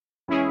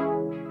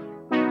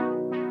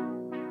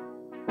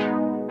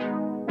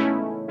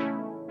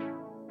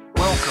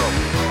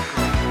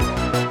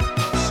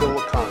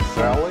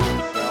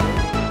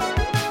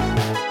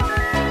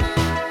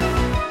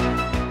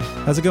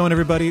How's it going,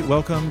 everybody?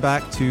 Welcome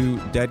back to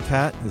Dead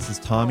Cat. This is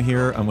Tom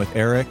here. I'm with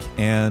Eric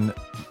and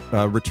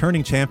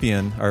returning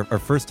champion, our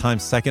first time,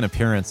 second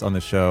appearance on the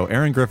show,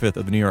 Erin Griffith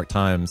of the New York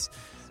Times.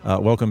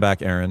 Welcome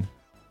back, Erin.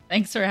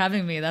 Thanks for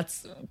having me.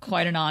 That's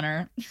quite an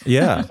honor.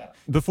 Yeah.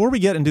 Before we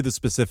get into the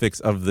specifics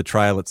of the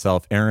trial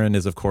itself, Erin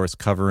is, of course,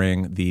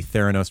 covering the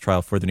Theranos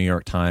trial for the New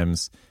York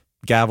Times,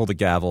 gavel to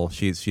gavel.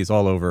 She's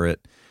all over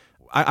it.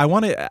 I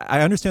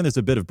understand there's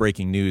a bit of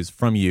breaking news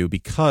from you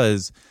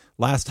because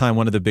last time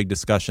one of the big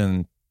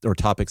discussion or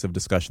topics of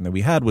discussion that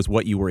we had was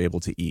what you were able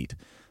to eat,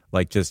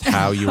 like just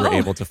how you were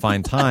able to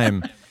find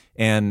time.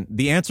 And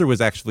the answer was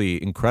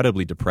actually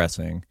incredibly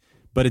depressing,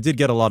 but it did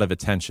get a lot of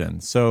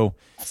attention. So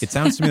it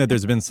sounds to me that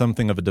there's been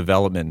something of a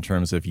development in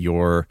terms of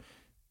your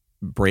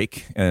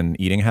break and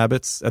eating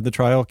habits at the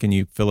trial. Can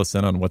you fill us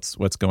in on what's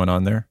going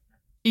on there?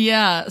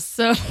 Yeah.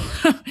 So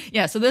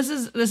so this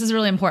is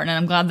really important, and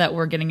I'm glad that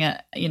we're getting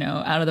it,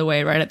 out of the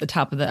way right at the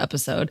top of the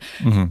episode.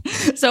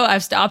 Mm-hmm. So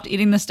I've stopped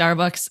eating the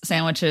Starbucks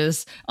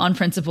sandwiches on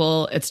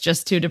principle. It's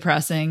just too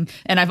depressing.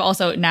 And I've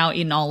also now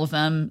eaten all of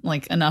them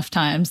like enough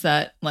times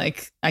that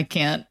like I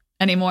can't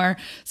anymore.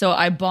 So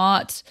I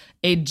bought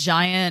a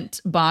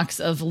giant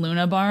box of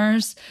Luna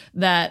bars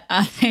that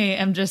I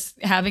am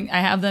just having.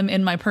 I have them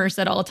in my purse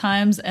at all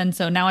times. And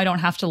so now I don't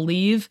have to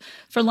leave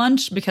for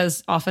lunch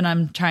because often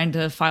I'm trying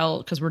to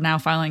file, because we're now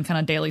filing kind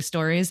of daily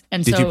stories.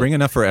 And Did you bring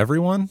enough for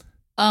everyone?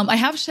 I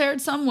have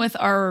shared some with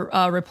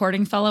our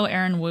reporting fellow,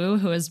 Erin Wu,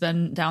 who has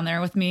been down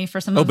there with me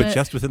for some of it. Oh, but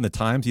just within the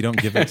Times? You don't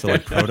give it to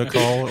like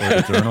Protocol or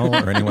the Journal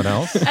or anyone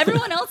else?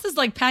 Everyone else is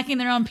like packing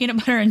their own peanut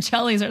butter and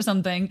jellies or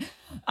something.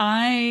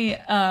 I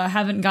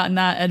haven't gotten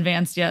that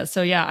advanced yet.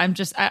 So yeah, I'm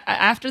just,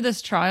 after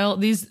this trial,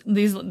 these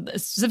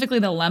specifically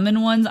the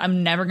lemon ones,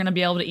 I'm never going to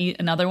be able to eat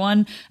another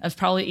one. I've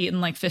probably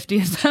eaten like 50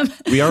 of them.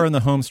 We are in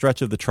the home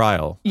stretch of the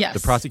trial. Yes. The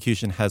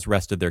prosecution has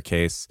rested their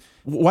case.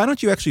 Why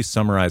don't you actually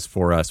summarize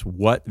for us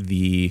what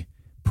the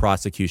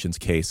prosecution's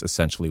case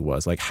essentially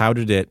was? Like, how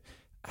did it,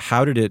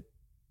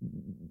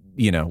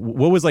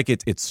 what was like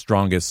its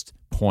strongest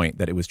point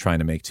that it was trying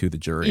to make to the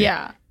jury?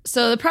 Yeah.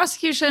 So the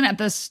prosecution at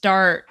the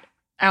start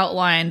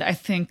outlined, I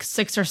think,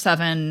 6 or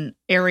 7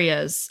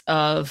 areas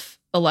of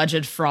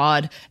alleged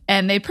fraud,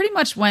 and they pretty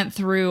much went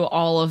through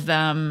all of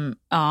them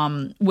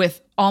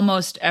with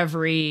almost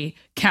every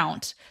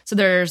count. So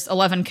there's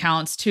 11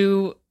 counts,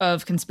 2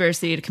 of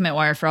conspiracy to commit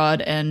wire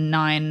fraud and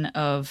 9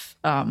 of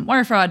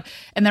wire fraud,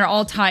 and they're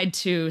all tied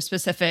to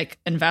specific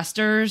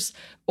investors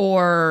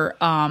or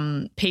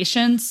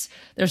patients.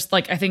 There's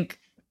like, I think,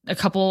 a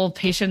couple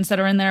patients that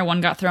are in there. One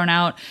got thrown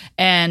out,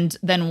 and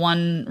then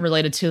one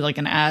related to like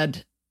an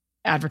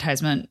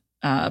advertisement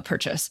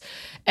purchase.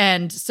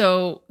 And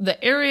so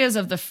the areas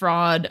of the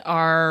fraud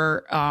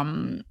are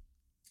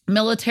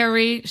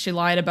military. She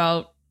lied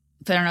about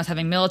Theranos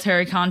having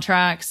military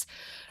contracts.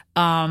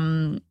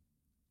 A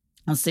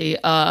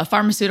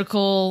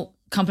pharmaceutical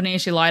company.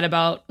 She lied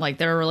about like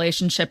their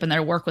relationship and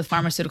their work with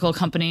pharmaceutical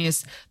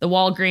companies. The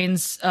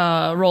Walgreens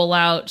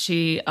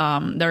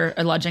rollout. They're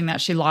alleging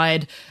that she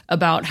lied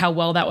about how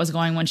well that was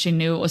going when she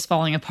knew it was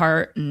falling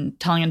apart, and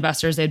telling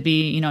investors they'd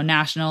be,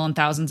 national in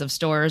thousands of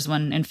stores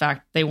when in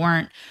fact they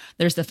weren't.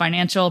 There's the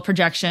financial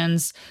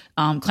projections,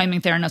 claiming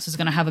Theranos was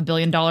going to have $1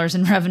 billion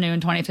in revenue in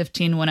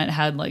 2015 when it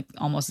had like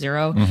almost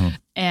zero. Mm-hmm.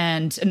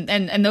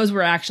 And those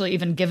were actually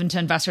even given to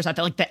investors at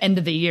the end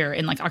of the year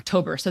in like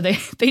October. So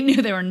they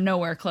knew they were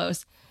nowhere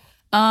close.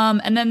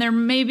 And then there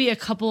may be a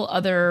couple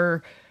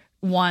other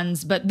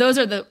ones, but those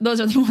are the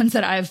ones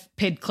that I've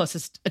paid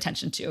closest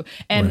attention to.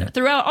 And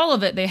throughout all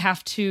of it, they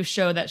have to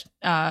show that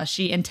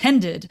she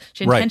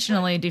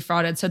intentionally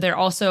defrauded. So they're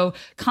also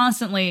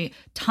constantly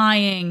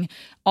tying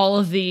all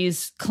of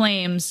these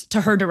claims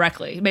to her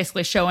directly,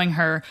 basically showing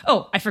her,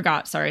 oh, I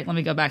forgot. Sorry, let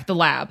me go back. The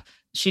lab.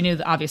 She knew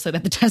obviously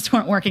that the tests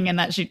weren't working, and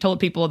that she told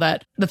people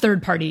that the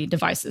third-party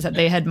devices, that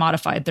they had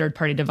modified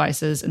third-party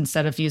devices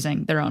instead of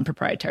using their own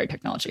proprietary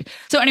technology.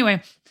 So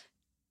anyway,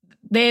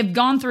 they've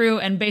gone through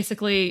and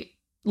basically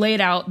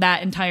laid out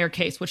that entire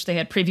case, which they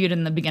had previewed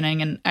in the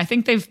beginning. And I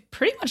think they've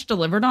pretty much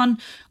delivered on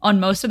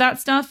most of that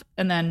stuff.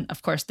 And then,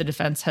 of course, the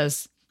defense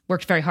has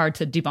worked very hard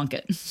to debunk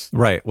it.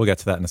 Right. We'll get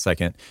to that in a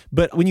second.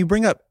 But when you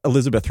bring up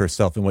Elizabeth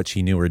herself and what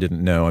she knew or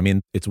didn't know, I mean,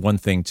 it's one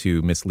thing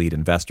to mislead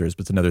investors,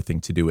 but it's another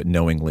thing to do it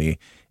knowingly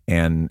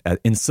and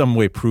in some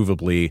way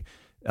provably,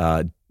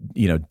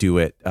 do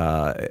it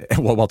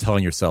while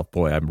telling yourself,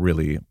 boy, I'm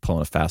really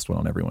pulling a fast one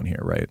on everyone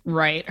here, right?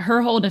 Right.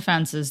 Her whole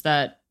defense is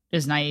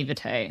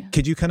naivete.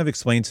 Could you kind of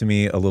explain to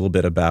me a little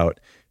bit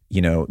about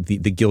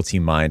the guilty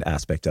mind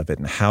aspect of it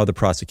and how the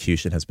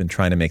prosecution has been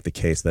trying to make the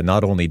case that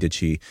not only did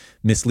she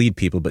mislead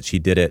people, but she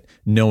did it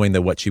knowing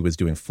that what she was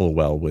doing full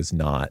well was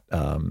not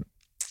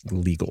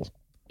legal?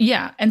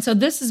 Yeah. And so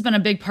this has been a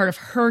big part of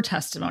her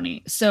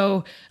testimony.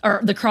 Or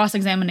the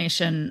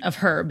cross-examination of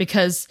her,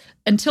 because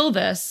until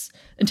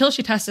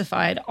she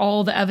testified,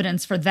 all the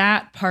evidence for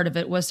that part of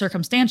it was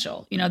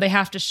circumstantial. They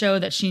have to show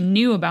that she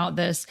knew about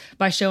this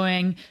by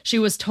showing she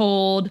was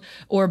told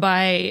or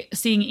by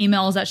seeing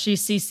emails that she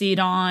CC'd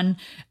on.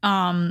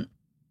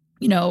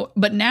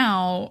 But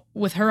now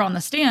with her on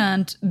the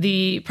stand,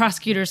 the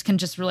prosecutors can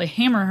just really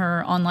hammer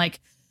her on like,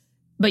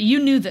 but you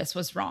knew this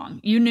was wrong.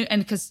 You knew,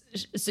 and because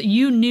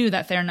you knew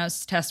that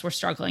Theranos tests were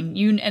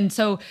struggling. And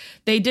so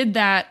they did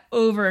that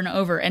over and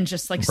over, and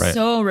just like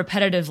so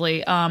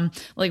repetitively.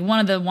 Like one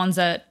of the ones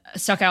that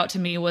stuck out to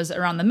me was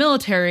around the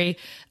military.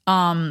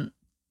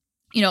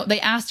 They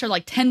asked her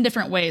like 10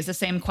 different ways the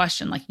same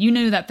question. Like, you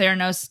knew that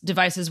Theranos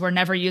devices were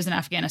never used in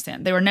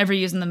Afghanistan. They were never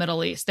used in the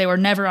Middle East. They were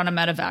never on a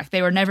medevac.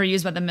 They were never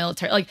used by the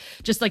military. Like,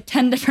 just like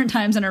 10 different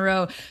times in a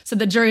row. So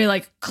the jury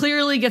like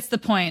clearly gets the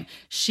point.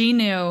 She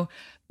knew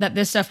that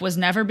this stuff was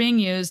never being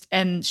used.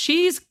 And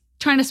she's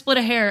trying to split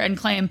a hair and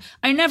claim,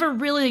 I never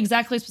really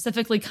exactly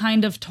specifically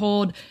kind of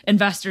told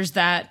investors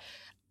that.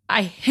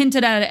 I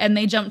hinted at it and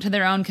they jumped to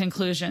their own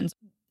conclusions.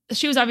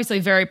 She was obviously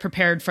very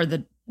prepared for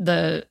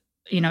the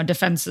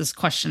defense's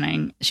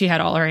questioning. She had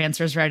all her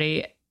answers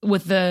ready.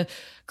 With the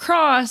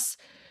cross,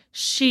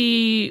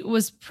 she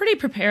was pretty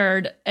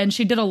prepared, and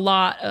she did a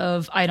lot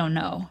of, I don't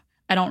know,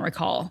 I don't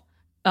recall.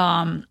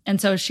 And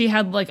so she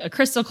had like a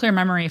crystal clear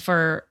memory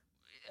for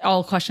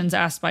all questions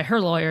asked by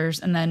her lawyers.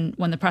 And then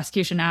when the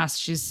prosecution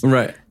asked, she's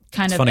kind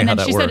it's of, funny and how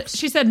then that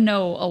she said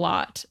no a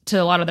lot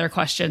to a lot of their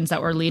questions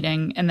that were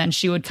leading. And then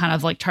she would kind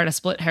of like try to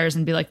split hairs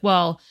and be like,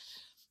 well,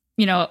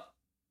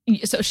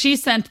 so she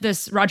sent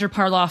this Roger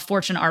Parloff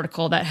Fortune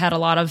article that had a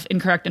lot of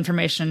incorrect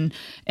information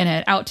in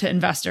it out to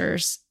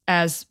investors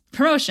as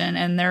promotion.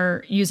 And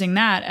they're using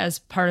that as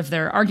part of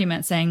their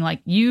argument, saying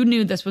like, you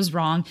knew this was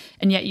wrong,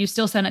 and yet you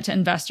still sent it to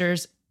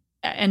investors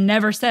and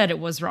never said it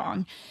was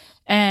wrong.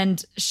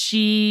 And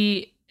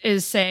she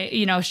is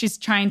saying, she's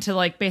trying to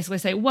like basically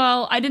say,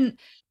 well,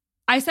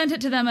 I sent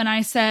it to them and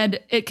I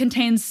said it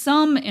contains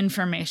some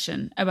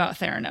information about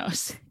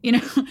Theranos,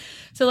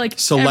 so like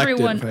selective,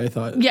 everyone, I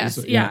thought.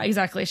 Yes. Yeah,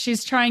 exactly.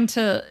 She's kind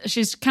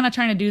of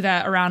trying to do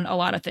that around a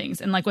lot of things.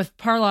 And like with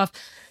Parloff,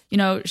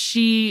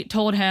 she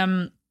told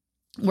him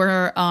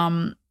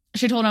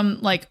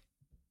like,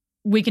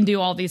 we can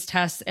do all these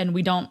tests and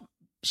we don't,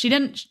 she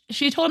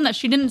told him that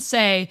she didn't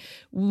say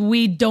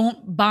we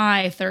don't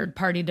buy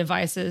third-party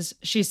devices.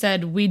 She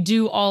said we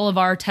do all of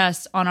our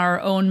tests on our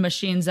own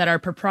machines that are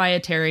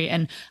proprietary.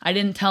 And I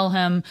didn't tell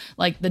him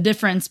like the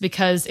difference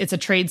because it's a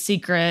trade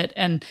secret.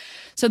 And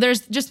so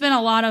there's just been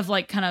a lot of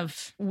like kind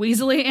of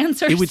weaselly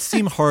answers. It would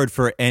seem hard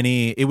for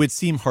any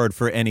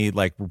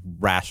like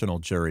rational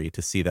jury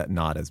to see that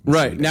not as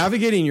misleading. Right.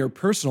 Navigating your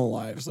personal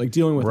lives, like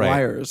dealing with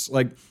liars.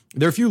 Like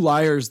there are a few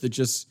liars that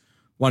just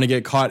want to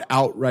get caught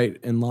outright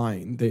in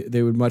lying.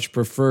 They would much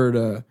prefer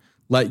to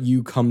let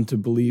you come to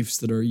beliefs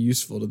that are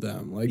useful to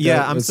them. Like,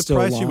 I'm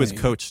surprised she was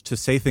coached to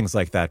say things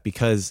like that,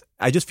 because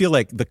I just feel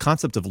like the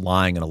concept of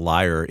lying and a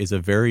liar is a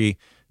very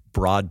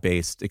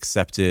broad-based,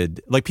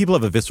 accepted, like people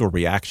have a visceral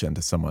reaction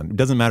to someone. It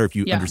doesn't matter if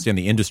you understand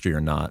the industry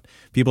or not.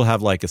 People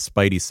have like a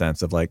spidey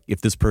sense of like,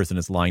 if this person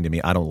is lying to me,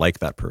 I don't like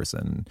that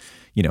person.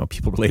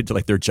 People related to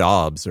like their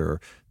jobs or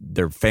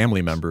their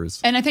family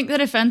members. And I think the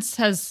defense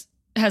has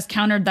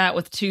countered that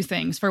with two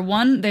things. For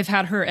one, they've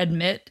had her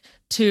admit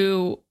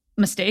to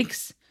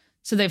mistakes.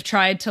 So they've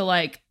tried to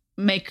like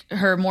make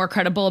her more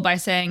credible by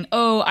saying,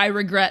 oh, I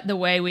regret the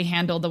way we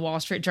handled the Wall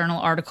Street Journal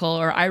article,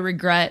 or I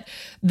regret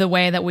the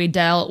way that we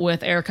dealt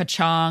with Erica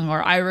Chong,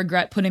 or I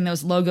regret putting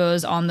those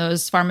logos on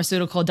those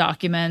pharmaceutical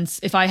documents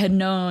if I had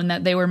known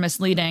that they were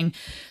misleading.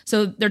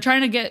 So they're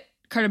trying to get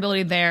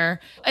credibility there,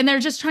 and they're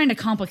just trying to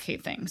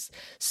complicate things.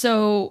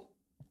 So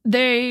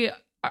they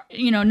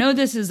know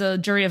this is a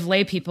jury of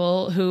lay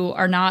people who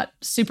are not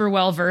super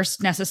well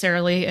versed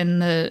necessarily in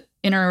the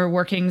inner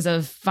workings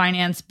of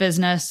finance,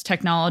 business,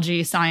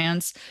 technology,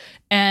 science.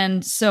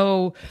 And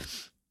so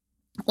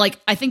like,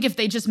 I think if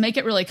they just make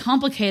it really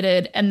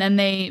complicated and then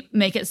they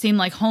make it seem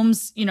like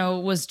Holmes,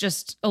 was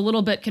just a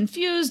little bit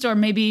confused or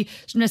maybe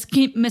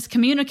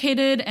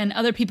miscommunicated and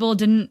other people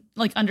didn't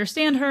like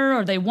understand her,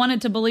 or they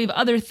wanted to believe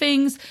other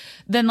things,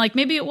 then like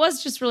maybe it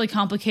was just really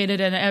complicated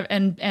and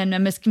a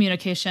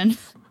miscommunication.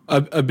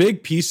 A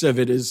big piece of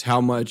it is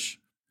how much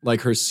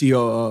like her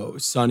COO,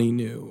 Sonny,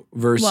 knew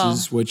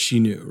versus what she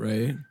knew,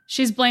 right?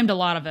 She's blamed a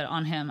lot of it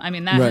on him. I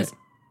mean,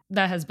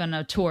 that has been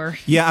a tour.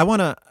 Yeah,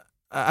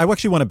 I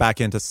actually want to back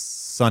into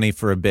Sonny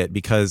for a bit,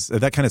 because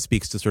that kind of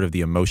speaks to sort of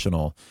the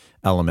emotional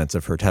elements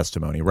of her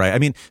testimony, right? I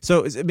mean,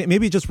 so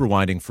maybe just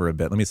rewinding for a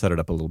bit, let me set it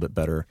up a little bit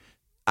better.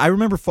 I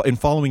remember in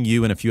following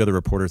you and a few other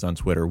reporters on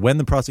Twitter, when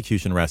the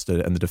prosecution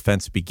rested and the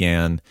defense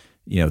began,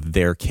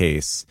 their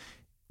case,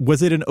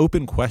 was it an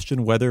open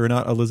question whether or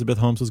not Elizabeth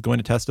Holmes was going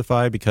to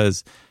testify?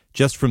 Because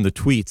just from the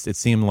tweets, it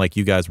seemed like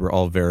you guys were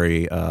all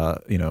very,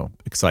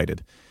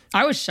 excited.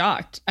 I was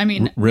shocked. I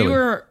mean,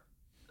 really?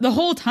 The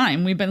whole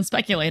time we've been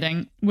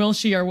speculating, will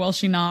she or will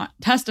she not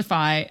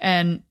testify?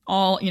 And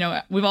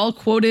we've all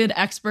quoted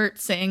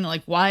experts saying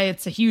like why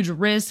it's a huge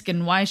risk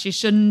and why she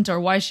shouldn't or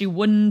why she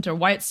wouldn't or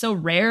why it's so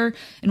rare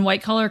in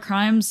white collar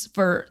crimes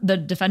for the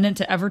defendant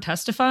to ever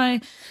testify.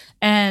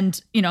 And,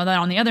 then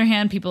on the other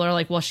hand, people are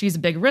like, well, she's a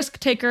big risk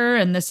taker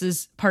and this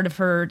is part of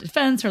her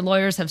defense. Her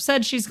lawyers have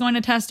said she's going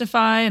to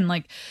testify and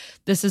like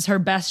this is her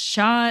best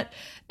shot.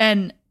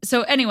 And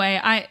so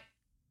anyway,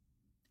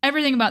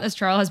 everything about this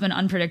trial has been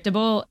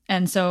unpredictable.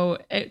 And so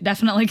it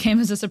definitely came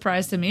as a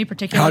surprise to me,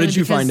 particularly. How did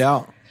you find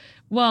out?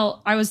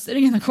 Well, I was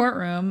sitting in the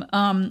courtroom.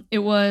 It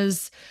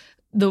was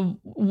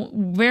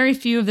very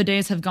few of the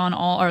days have gone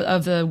all, or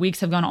of the weeks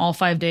have gone all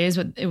 5 days,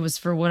 but it was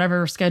for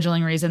whatever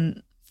scheduling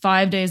reason,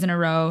 5 days in a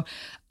row.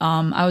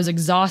 I was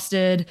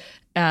exhausted.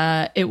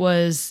 It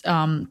was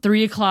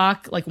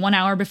 3:00, like 1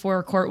 hour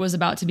before court was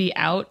about to be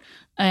out.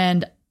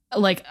 And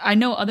like, I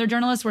know other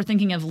journalists were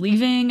thinking of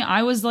leaving.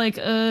 I was like,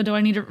 do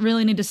I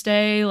really need to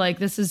stay? Like,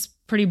 this is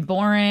pretty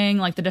boring.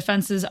 Like, the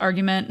defense's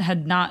argument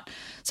had not,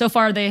 so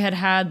far they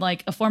had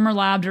like a former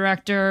lab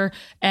director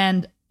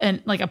and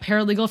like a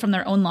paralegal from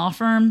their own law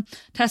firm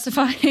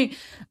testify.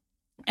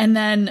 And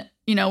then,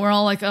 we're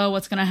all like, oh,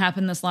 what's going to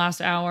happen this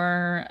last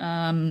hour?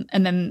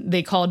 And then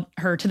they called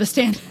her to the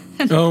stand.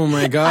 Oh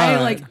my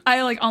God.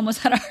 I almost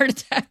had a heart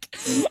attack.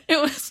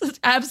 It was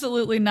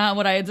absolutely not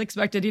what I had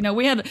expected.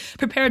 We had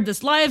prepared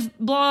this live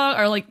blog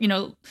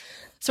or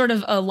sort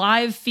of a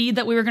live feed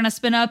that we were going to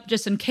spin up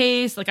just in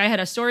case. Like, I had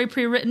a story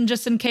pre-written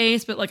just in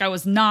case, but like, I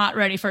was not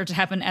ready for it to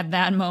happen at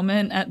that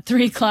moment at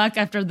 3:00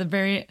 after at the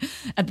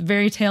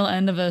very tail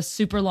end of a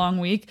super long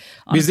week.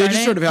 Because Friday. They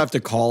just sort of have to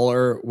call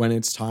her when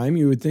it's time.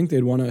 You would think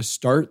they'd want to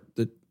start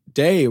the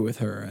day with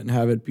her and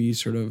have it be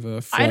sort of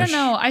a fresh. I don't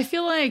know. I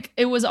feel like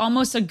it was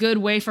almost a good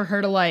way for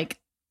her to like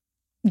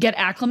get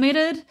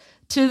acclimated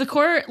to the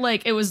court.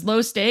 Like, it was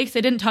low stakes.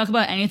 They didn't talk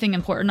about anything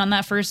important on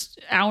that first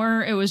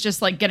hour. It was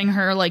just like getting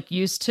her like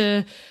used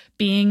to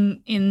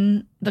being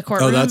in the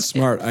courtroom. Oh, that's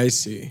smart. I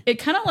see. It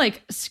kind of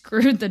like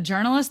screwed the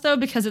journalist though,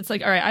 because it's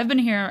like, all right, I've been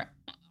here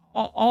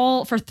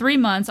all for 3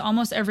 months,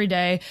 almost every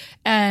day.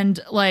 And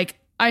like,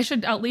 I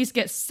should at least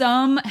get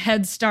some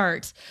head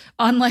start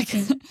on like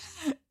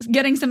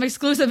getting some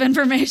exclusive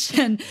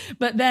information.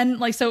 But then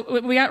like, so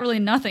we got really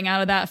nothing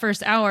out of that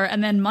first hour.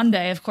 And then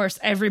Monday, of course,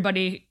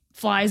 everybody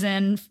flies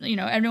in,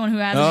 everyone who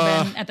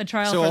hasn't been at the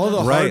trial. So all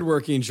the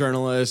hardworking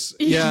journalists,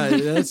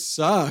 that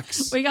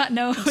sucks. We got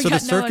no So the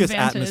circus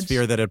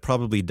atmosphere that had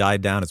probably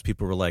died down as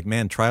people were like,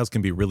 man, trials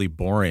can be really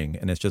boring.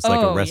 And it's just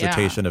like a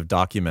recitation of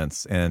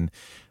documents. And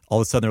all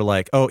of a sudden they're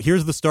like, oh,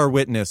 here's the star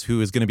witness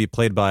who is going to be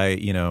played by,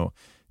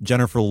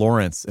 Jennifer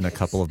Lawrence in a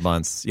couple of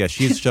months. Yeah,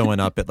 she's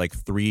showing up at like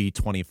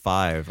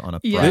 3:25 on a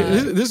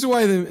Friday. This is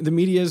why the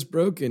media is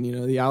broken.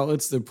 The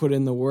outlets that put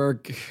in the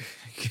work.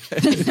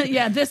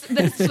 Yeah, this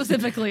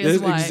specifically is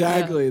why.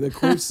 Exactly. The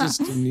court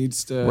system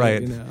needs to,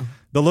 right.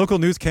 The local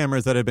news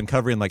cameras that had been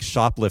covering like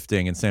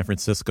shoplifting in San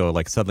Francisco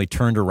like suddenly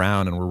turned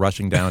around and were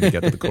rushing down to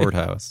get to the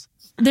courthouse.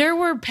 There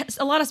were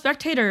a lot of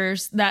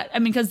spectators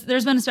because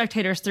there's been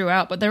spectators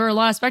throughout, but there were a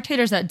lot of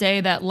spectators that day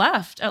that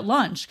left at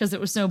lunch because it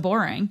was so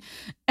boring.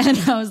 And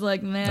I was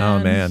like, man. Oh,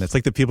 man. It's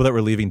like the people that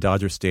were leaving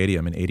Dodger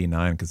Stadium in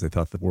 '89 because they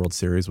thought the World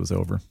Series was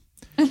over.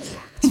 It's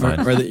fine.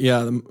 Or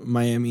the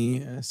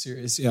Miami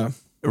series. Yeah.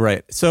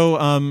 Right.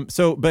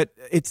 But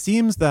it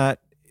seems that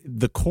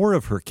the core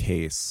of her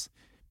case,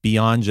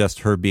 beyond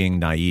just her being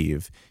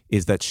naive,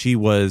 is that she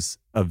was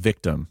a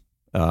victim.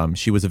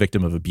 She was a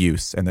victim of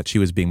abuse and that she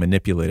was being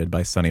manipulated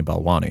by Sunny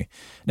Balwani.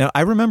 Now,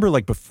 I remember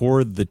like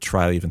before the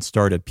trial even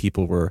started,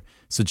 people were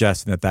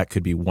suggesting that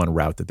could be one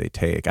route that they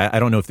take. I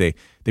don't know if they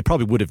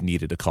probably would have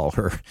needed to call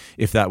her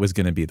if that was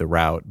going to be the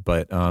route,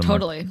 but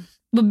totally.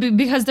 But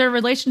because their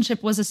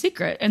relationship was a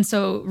secret. And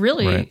so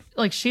really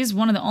like she's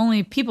one of the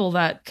only people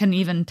that can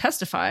even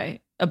testify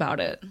about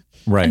it.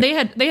 Right. And they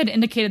had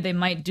indicated they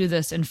might do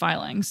this in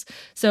filings.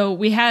 So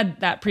we had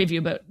that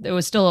preview, but it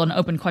was still an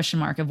open question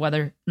mark of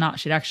whether or not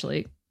she'd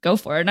actually go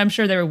for it. And I'm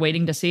sure they were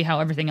waiting to see how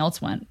everything else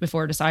went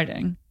before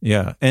deciding.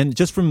 Yeah. And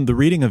just from the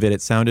reading of it,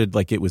 it sounded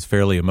like it was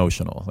fairly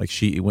emotional. Like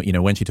she,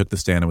 when she took the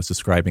stand and was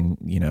describing,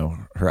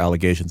 her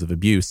allegations of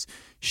abuse,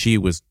 she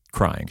was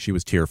crying. She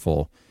was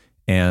tearful.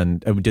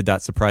 And did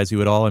that surprise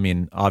you at all? I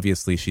mean,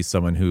 obviously she's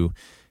someone who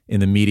in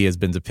the media has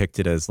been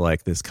depicted as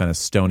like this kind of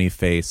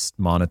stony-faced,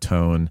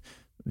 monotone,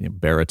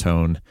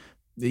 baritone,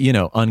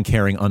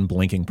 uncaring,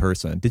 unblinking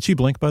person. Did she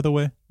blink, by the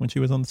way, when she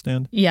was on the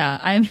stand?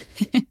 Yeah,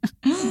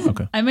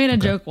 Okay. I made a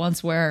joke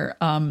once where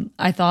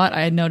I thought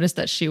I had noticed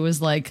that she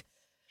was like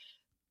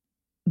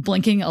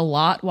blinking a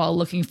lot while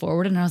looking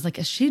forward, and I was like,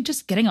 is she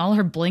just getting all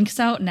her blinks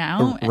out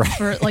now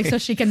for like so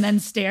she can then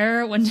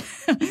stare when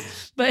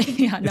but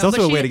yeah, no, it's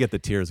also a way to get the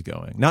tears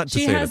going, not to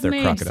say that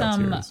they're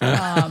crocodile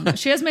tears.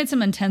 She has made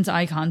some intense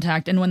eye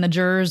contact, and when the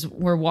jurors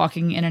were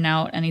walking in and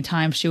out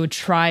anytime, she would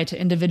try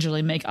to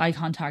individually make eye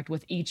contact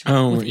with each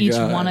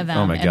one of them.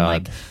 Oh my God.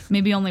 Like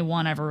maybe only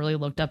one ever really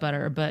looked up at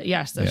her, but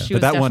yes, she was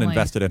but that definitely one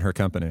invested in her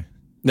company.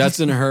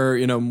 That's in her,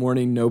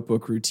 morning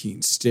notebook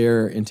routine.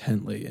 Stare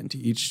intently into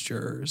each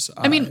juror's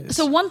eyes. I mean,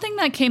 so one thing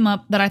that came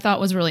up that I thought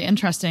was really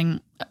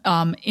interesting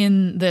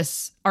in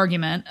this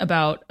argument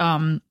about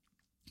the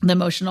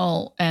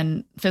emotional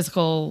and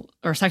physical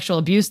or sexual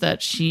abuse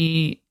that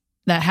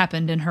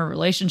happened in her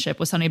relationship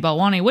with Sunny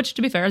Balwani, which,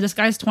 to be fair, this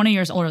guy's 20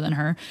 years older than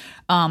her.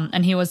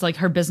 And he was like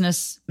her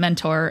business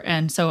mentor.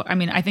 And so, I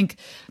mean, I think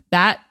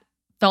that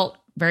felt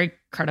very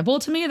credible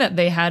to me that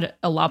they had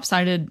a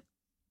lopsided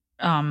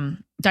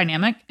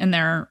dynamic in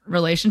their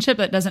relationship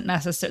that doesn't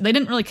necessarily, they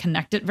didn't really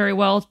connect it very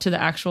well to the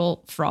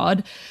actual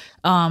fraud.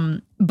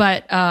 And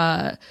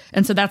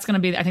so that's going to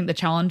be, I think, the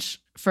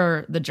challenge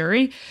for the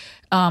jury.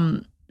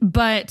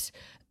 But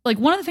like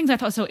one of the things I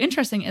thought so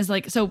interesting is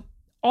like, so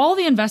all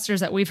the investors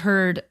that we've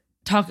heard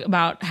talk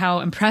about how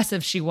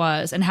impressive she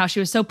was and how she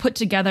was so put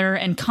together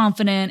and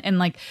confident and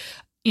like,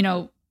 you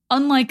know,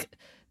 unlike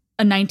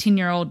a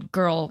 19-year-old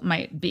girl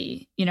might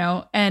be, you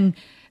know, and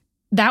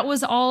that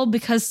was all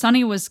because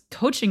Sonny was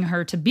coaching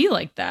her to be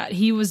like that.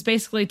 He was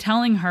basically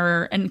telling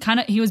her and kind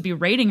of, he was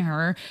berating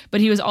her, but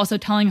he was also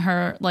telling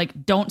her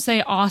like, don't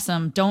say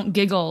awesome, don't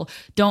giggle,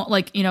 don't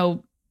like, you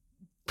know,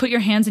 put your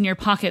hands in your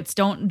pockets,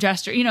 don't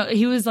gesture. You know,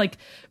 he was like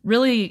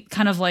really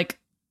kind of like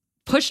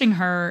pushing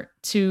her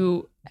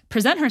to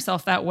present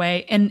herself that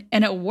way. And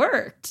it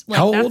worked. Like,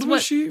 how old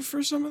was she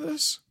for some of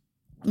this?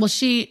 Well,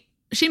 she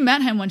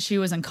met him when she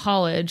was in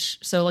college.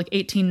 So like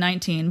 18,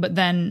 19, but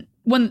then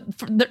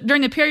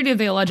during the period of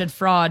the alleged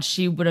fraud,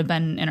 she would have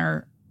been in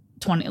her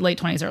late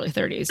 20s, early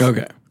 30s.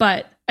 Okay.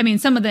 But I mean,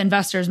 some of the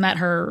investors met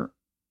her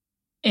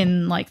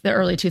in like the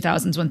early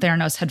 2000s when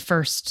Theranos had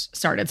first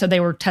started. So they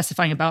were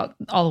testifying about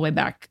all the way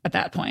back at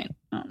that point.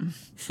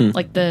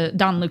 Like the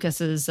Don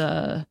Lucas's,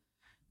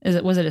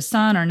 was it his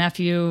son or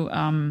nephew?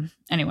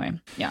 Anyway,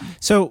 yeah.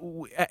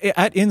 So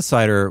at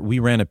Insider, we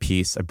ran a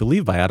piece, I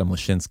believe by Adam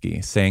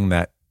Lashinsky, saying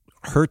that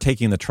her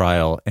taking the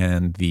trial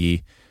and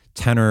the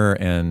tenor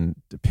and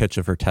the pitch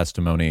of her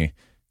testimony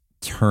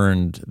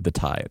turned the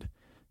tide.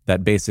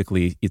 That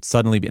basically it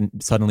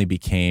suddenly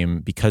became,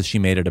 because she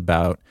made it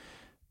about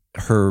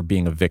her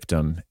being a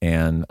victim,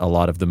 and a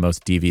lot of the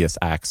most devious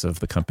acts of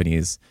the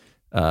company's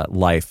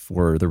life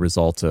were the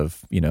result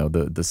of, you know,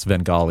 the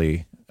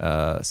Svengali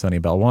Sunny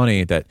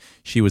Balwani, that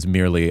she was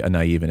merely a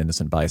naive and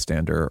innocent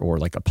bystander or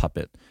like a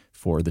puppet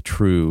for the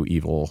true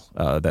evil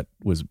that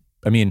was.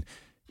 I mean,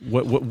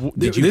 what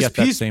did you this get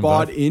that piece same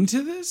bought vibe?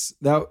 into this?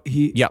 That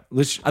he Yeah.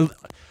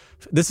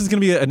 This is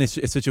going to be a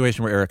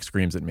situation where Eric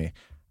screams at me.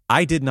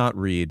 I did not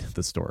read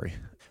the story,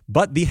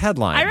 but the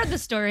headline. I read the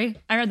story,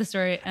 and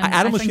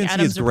Adam I think Lashinsky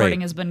Adam's is great.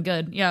 reporting has been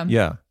good. Yeah.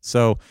 Yeah.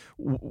 So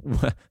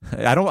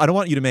I don't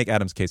want you to make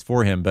Adam's case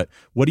for him, but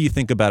what do you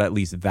think about at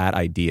least that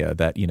idea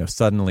that, you know,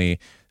 suddenly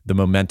the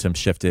momentum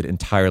shifted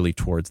entirely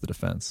towards the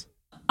defense?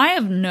 I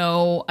have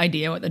no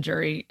idea what the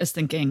jury is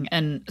thinking,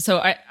 and so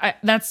I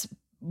that's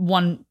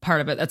one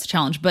part of it that's a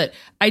challenge. But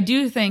I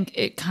do think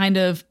it kind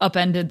of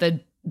upended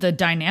the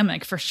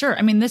dynamic for sure.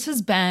 I mean, this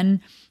has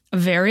been a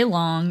very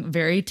long,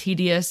 very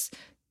tedious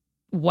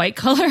white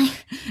collar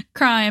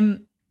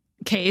crime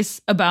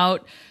case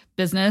about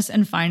business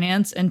and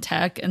finance and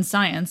tech and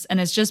science.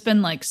 And it's just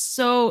been like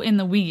so in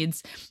the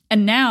weeds.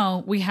 And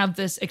now we have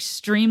this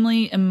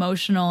extremely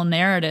emotional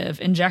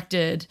narrative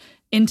injected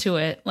into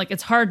it. Like,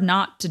 it's hard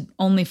not to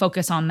only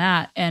focus on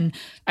that. And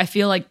I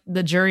feel like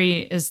the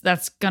jury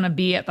that's going to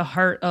be at the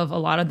heart of a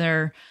lot of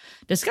their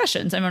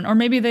discussions. I mean, or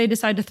maybe they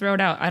decide to throw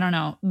it out. I don't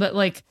know. But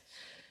like,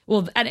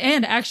 well,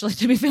 and actually,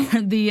 to be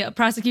fair, the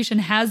prosecution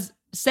has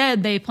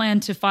said they plan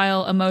to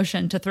file a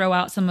motion to throw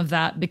out some of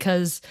that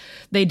because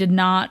the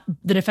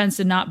defense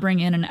did not bring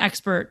in an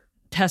expert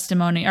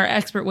testimony or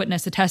expert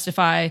witness to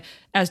testify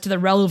as to the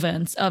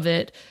relevance of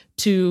it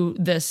to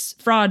this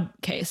fraud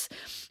case.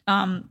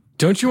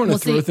 Don't you want to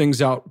throw things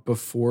out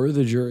before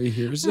the jury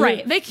hears it?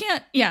 Right. They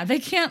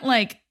can't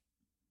like,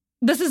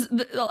 this is,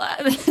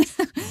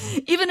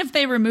 even if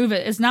they remove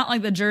it, it's not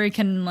like the jury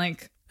can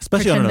like,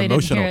 especially on an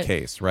emotional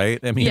case, right?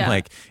 I mean,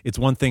 like, it's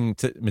one thing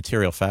to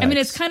material facts. I mean,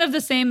 it's kind of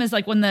the same as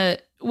like when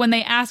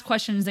they ask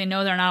questions they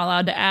know they're not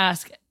allowed to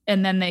ask,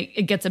 and then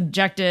it gets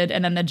objected,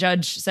 and then the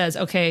judge says,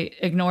 okay,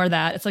 ignore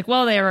that. It's like,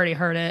 well, they already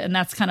heard it. And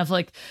that's kind of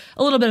like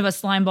a little bit of a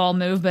slime ball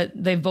move,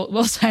 but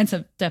both sides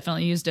have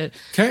definitely used it.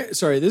 Okay,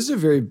 sorry, this is a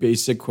very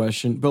basic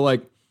question, but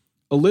like,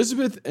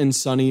 Elizabeth and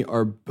Sonny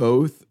are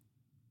both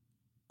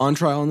on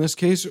trial in this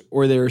case,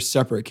 or they're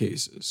separate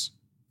cases?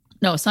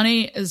 No,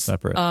 Sonny is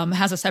separate.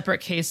 Has a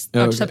separate case,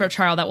 a separate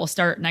trial that will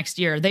start next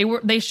year.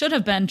 They should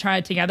have been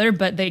tried together,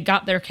 but they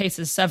got their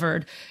cases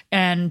severed.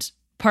 And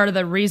part of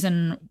the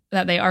reason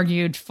that they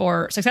argued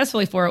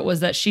successfully for it was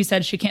that she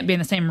said she can't be in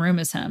the same room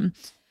as him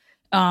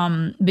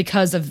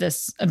because of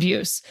this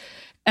abuse.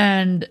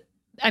 And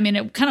I mean,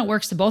 it kind of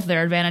works to both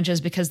their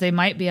advantages because they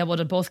might be able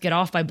to both get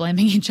off by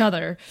blaming each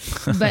other.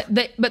 but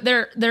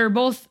they're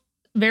both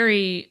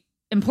very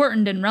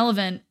important and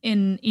relevant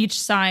in each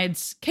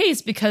side's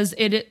case because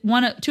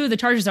two of the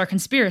charges are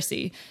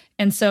conspiracy.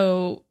 And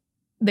so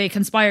they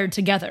conspired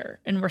together,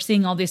 and we're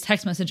seeing all these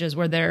text messages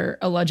where they're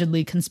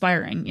allegedly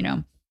conspiring, you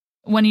know.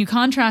 When you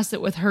contrast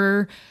it with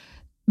her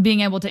being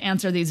able to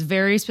answer these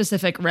very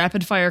specific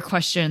rapid fire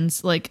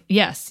questions, like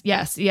yes,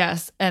 yes,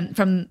 yes, and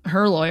from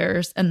her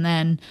lawyers, and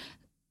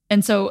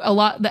so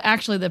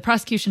the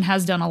prosecution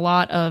has done a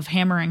lot of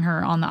hammering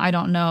her on the I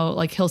don't know.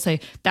 Like, he'll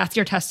say, that's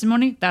your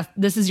testimony,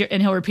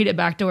 and he'll repeat it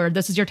back to her,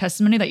 this is your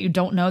testimony that you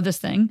don't know this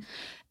thing.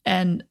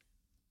 And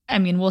I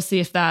mean, we'll see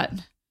if that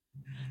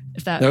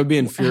If that would be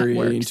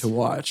infuriating works. to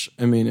watch.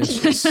 I mean, it's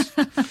just...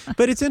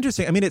 But it's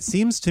interesting. I mean, it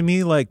seems to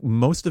me like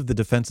most of the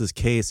defense's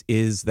case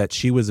is that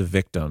she was a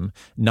victim,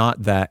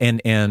 not that.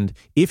 And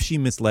if she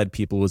misled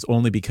people, it was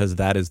only because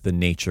that is the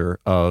nature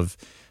of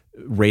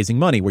raising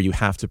money, where you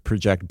have to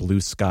project blue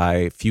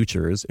sky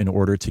futures in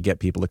order to get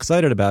people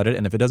excited about it.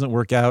 And if it doesn't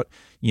work out,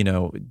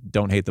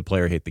 don't hate the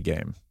player, hate the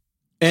game.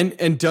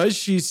 And does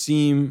she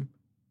seem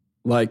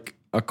like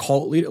a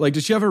cult leader? Like,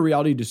 does she have a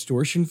reality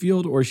distortion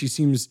field, or she's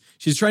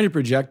trying to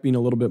project being a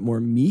little bit more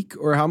meek?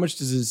 Or how much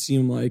does it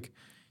seem like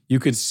you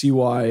could see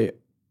why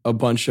a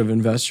bunch of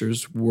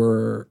investors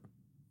were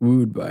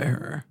wooed by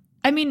her?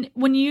 I mean,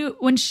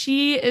 when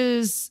she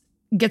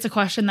gets a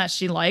question that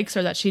she likes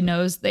or that she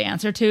knows the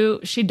answer to,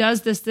 she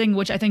does this thing,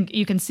 which I think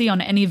you can see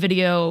on any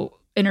video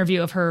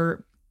interview of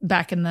her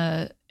back in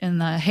the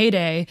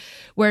heyday,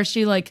 where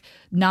she like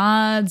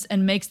nods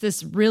and makes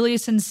this really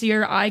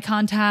sincere eye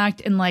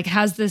contact and like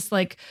has this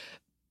like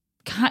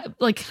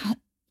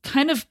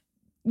kind of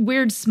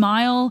weird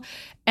smile.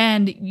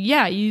 And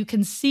yeah, you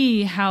can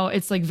see how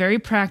it's like very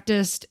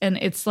practiced, and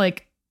it's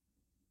like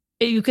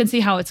you can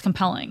see how it's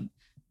compelling,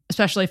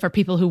 especially for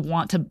people who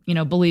want to,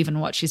 believe in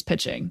what she's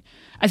pitching.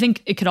 I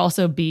think it could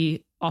also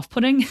be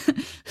off-putting,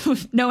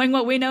 knowing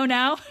what we know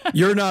now.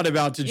 You're not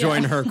about to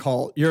join her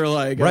cult. You're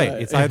like... Right.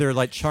 It's either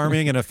like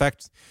charming and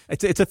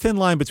it's a thin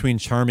line between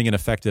charming and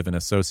effective and a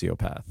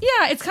sociopath.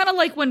 Yeah, it's kind of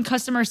like when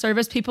customer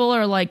service people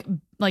are like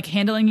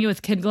handling you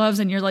with kid gloves,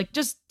 and you're like,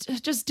 just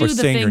do or the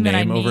saying thing your that I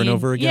name need. over and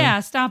over again. Yeah,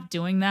 stop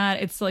doing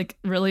that. It's like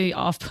really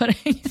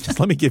off-putting.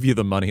 Just let me give you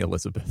the money,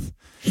 Elizabeth.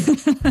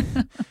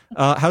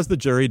 How's the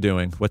jury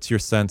doing? What's your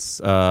sense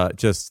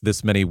just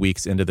this many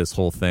weeks into this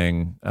whole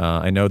thing?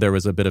 I know there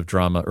was a bit of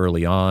drama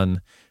early on.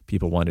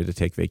 People wanted to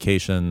take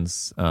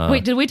vacations.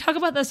 Wait, did we talk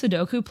about the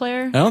Sudoku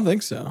player? I don't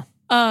think so.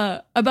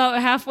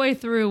 About halfway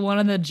through, one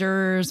of the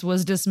jurors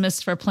was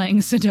dismissed for playing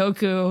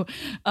Sudoku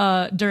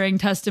during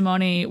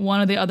testimony.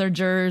 One of the other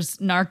jurors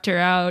narked her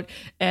out,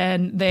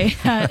 and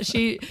her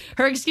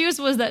excuse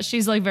was that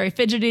she's like very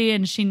fidgety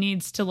and she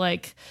needs to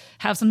like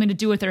have something to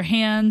do with her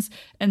hands,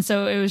 and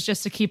so it was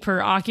just to keep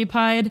her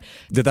occupied.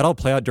 Did that all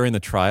play out during the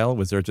trial?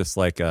 Was there just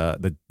like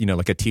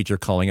like a teacher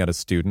calling out a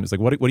student? It's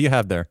like, what do you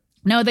have there?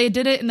 No, they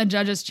did it in the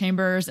judges'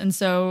 chambers, and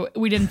so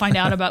we didn't find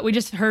out we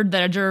just heard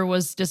that a juror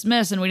was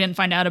dismissed, and we didn't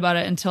find out about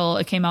it until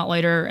it came out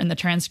later in the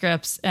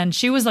transcripts. And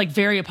she was like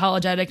very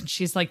apologetic, and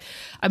she's like,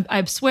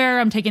 I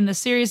swear I'm taking this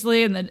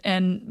seriously,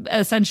 and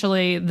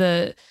essentially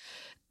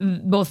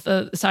both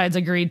the sides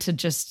agreed to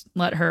just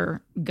let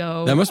her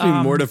go. That must be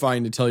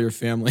mortifying to tell your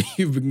family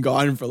you've been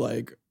gone for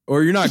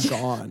or you're not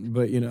gone,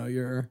 but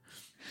you're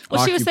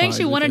Well, she was saying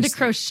she wanted to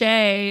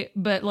crochet,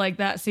 but like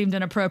that seemed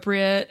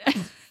inappropriate.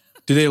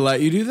 Do they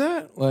let you do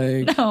that?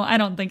 No, I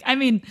don't think. I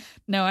mean,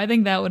 no, I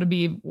think that would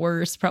be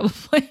worse,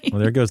 probably.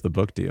 Well, there goes the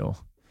book deal.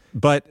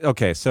 But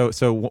okay, so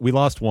we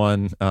lost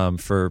one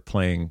for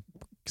playing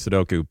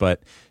Sudoku,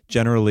 but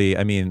generally,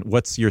 I mean,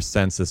 what's your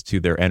sense as to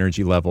their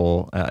energy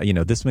level?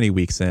 This many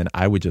weeks in,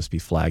 I would just be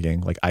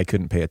flagging. Like, I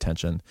couldn't pay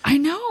attention. I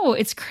know,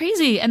 it's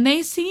crazy, and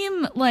they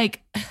seem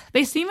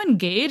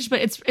engaged, but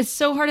it's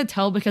so hard to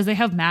tell because they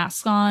have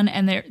masks on,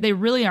 and they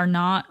really are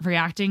not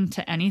reacting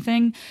to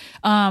anything.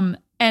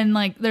 And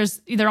like,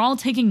 they're all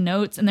taking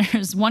notes, and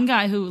there's one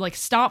guy who like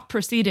stopped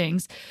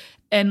proceedings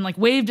and like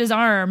waved his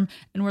arm,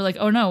 and we're like,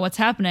 oh no, what's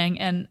happening?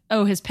 And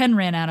his pen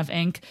ran out of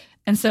ink.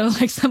 And so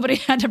like somebody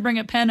had to bring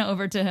a pen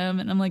over to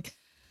him, and I'm like,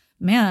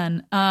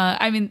 man,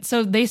 I mean,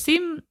 so they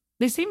seem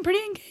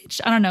pretty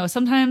engaged. I don't know.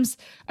 Sometimes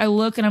I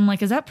look and I'm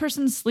like, is that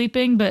person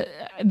sleeping? But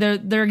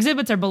their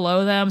exhibits are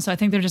below them, so I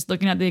think they're just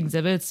looking at the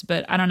exhibits.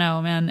 But I don't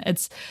know, man.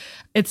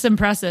 It's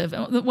impressive.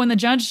 When the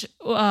judge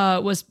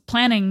was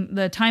planning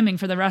the timing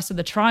for the rest of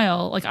the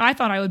trial, like I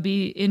thought I would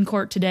be in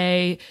court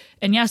today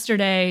and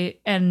yesterday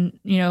and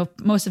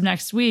most of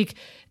next week.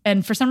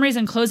 And for some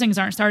reason,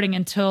 closings aren't starting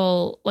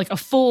until like a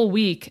full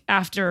week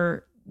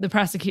after the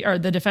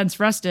defense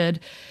rested,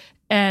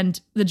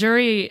 and the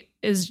jury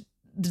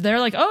they're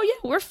like, oh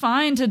yeah, we're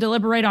fine to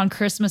deliberate on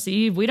Christmas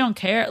Eve. We don't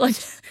care. Like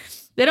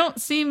they don't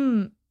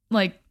seem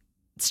like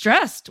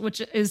stressed, which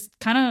is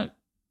kind of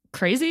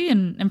crazy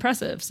and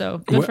impressive. So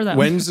good for them.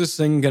 When's this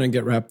thing going to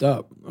get wrapped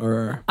up?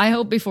 Or I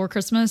hope before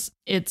Christmas.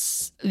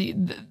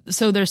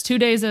 So there's 2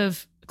 days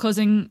of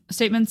closing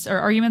statements or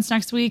arguments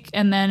next week,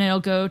 and then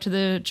it'll go to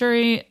the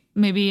jury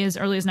maybe as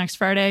early as next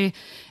Friday,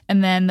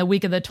 and then the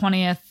week of the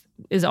 20th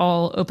is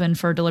all open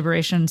for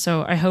deliberation.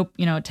 So I hope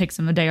it takes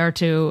them a day or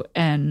two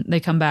and they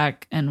come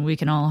back and we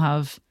can all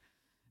have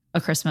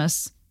a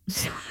Christmas.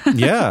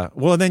 Yeah.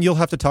 Well, and then you'll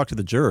have to talk to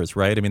the jurors,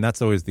 right? I mean,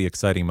 that's always the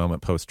exciting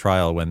moment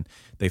post-trial when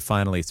they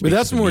finally speak to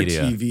the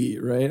media. But that's more TV,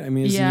 right? I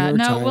mean, yeah,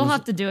 no, we'll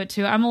have to do it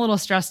too. I'm a little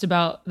stressed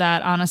about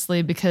that,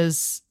 honestly,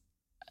 because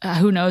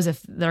who knows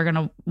if they're going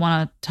to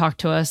want to talk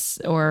to us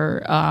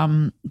or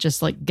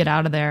just like get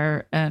out of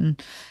there.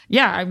 And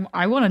yeah,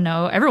 I want to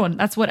know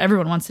that's what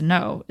everyone wants to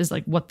know is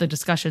like what the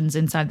discussions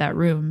inside that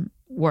room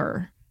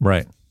were.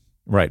 Right.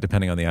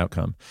 Depending on the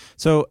outcome.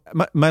 So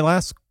my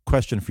last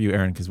question for you,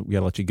 Erin, because we got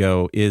to let you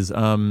go, is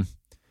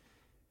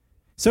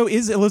So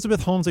is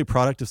Elizabeth Holmes a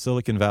product of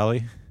Silicon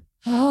Valley?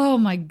 Oh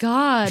my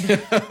God.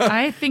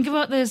 I think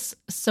about this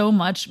so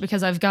much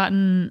because I've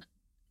gotten,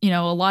 a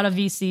lot of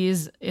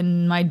VCs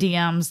in my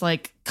DMs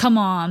like, come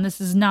on, this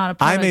is not a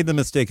product. I made the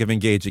mistake of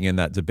engaging in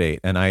that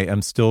debate, and I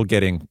am still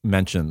getting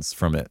mentions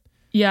from it.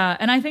 Yeah,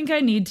 and I think I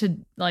need to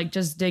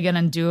just dig in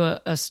and do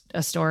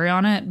a story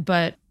on it.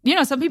 But,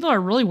 some people are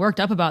really worked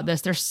up about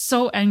this. They're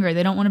so angry.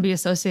 They don't want to be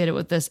associated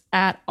with this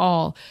at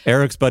all.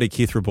 Eric's buddy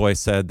Keith Rabois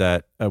said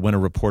that when a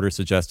reporter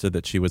suggested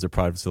that she was a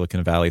product of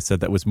Silicon Valley, said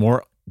that was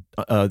more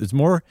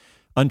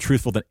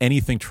untruthful than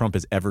anything Trump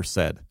has ever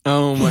said.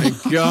 Oh my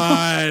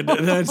God.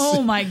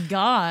 Oh my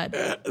God.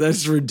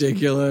 That's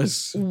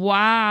ridiculous.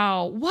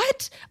 Wow.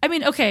 What? I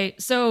mean, okay,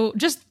 so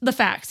just the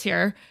facts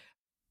here.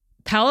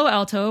 Palo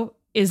Alto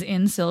is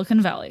in Silicon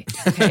Valley.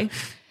 Okay.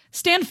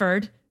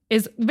 Stanford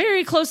is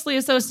very closely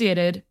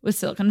associated with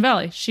Silicon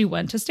Valley. She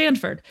went to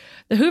Stanford.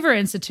 The Hoover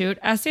Institute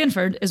at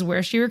Stanford is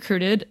where she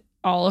recruited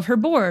all of her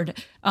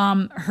board.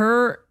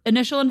 Her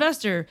initial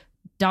investor,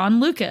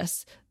 Don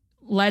Lucas,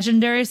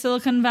 legendary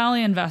Silicon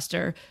Valley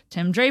investor,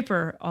 Tim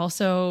Draper,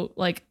 also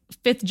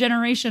fifth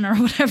generation or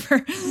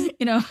whatever,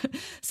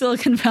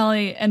 Silicon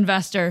Valley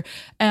investor,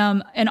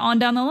 and on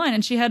down the line.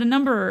 And she had a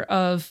number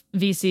of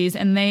VCs,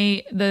 and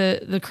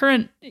the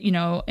current,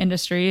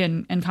 industry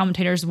and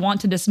commentators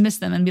want to dismiss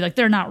them and be like,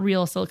 they're not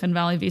real Silicon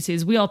Valley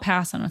VCs. We all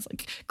pass on it. It's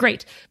like,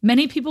 great.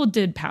 Many people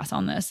did pass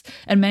on this,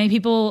 and many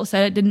people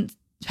said it didn't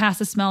pass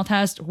the smell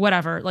test,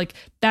 whatever.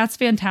 That's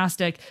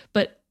fantastic.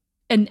 But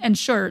And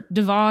sure,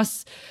 the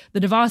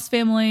DeVos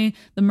family,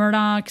 the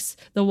Murdochs,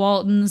 the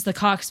Waltons, the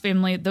Cox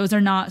family, those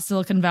are not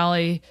Silicon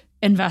Valley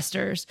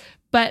investors.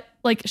 But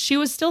she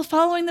was still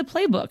following the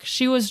playbook.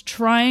 She was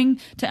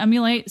trying to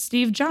emulate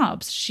Steve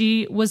Jobs.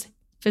 She was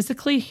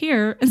physically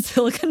here in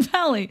Silicon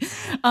Valley.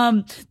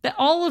 That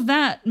all of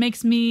that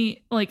makes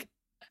me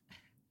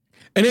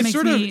and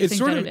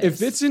it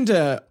fits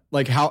into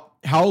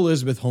how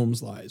Elizabeth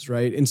Holmes lies,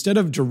 right? Instead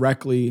of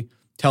directly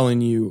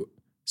telling you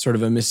sort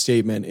of a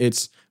misstatement,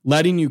 it's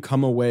letting you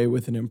come away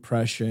with an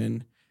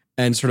impression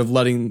and sort of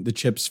letting the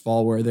chips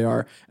fall where they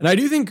are. And I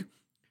do think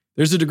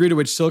there's a degree to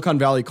which Silicon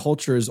Valley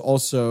culture is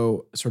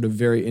also sort of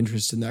very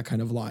interested in that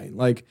kind of lying.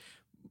 Mark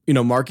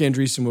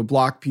Andreessen would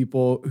block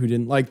people who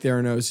didn't like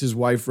Theranos. His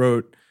wife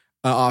wrote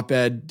an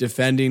op-ed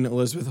defending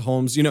Elizabeth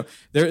Holmes. Can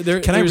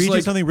I read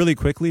you something really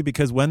quickly?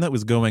 Because when that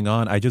was going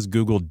on, I just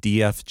Googled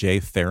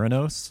DFJ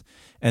Theranos.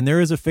 And there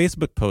is a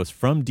Facebook post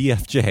from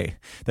DFJ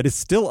that is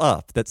still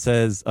up that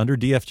says, under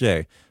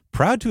DFJ,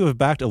 proud to have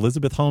backed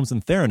Elizabeth Holmes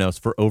and Theranos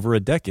for over a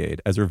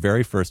decade as her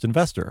very first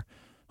investor.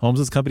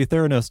 Holmes' company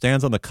Theranos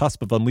stands on the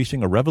cusp of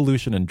unleashing a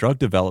revolution in drug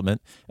development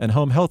and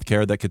home health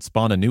care that could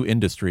spawn a new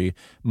industry,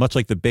 much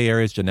like the Bay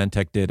Area's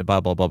Genentech did,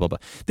 blah, blah, blah, blah, blah.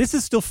 This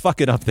is still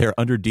fucking up there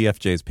under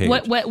DFJ's page.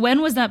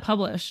 When was that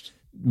published?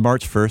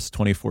 March 1st,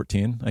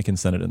 2014. I can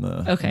send it in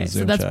the okay. In the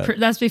Zoom so chat.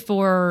 that's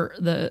before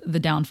the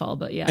downfall,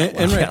 but yeah.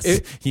 And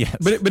right, yes.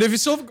 But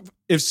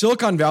if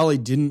Silicon Valley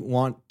didn't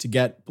want to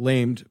get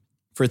blamed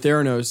for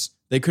Theranos,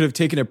 they could have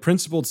taken a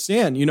principled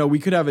stand. We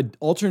could have an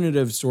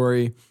alternative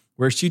story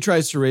where she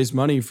tries to raise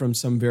money from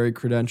some very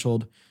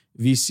credentialed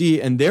VC,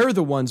 and they're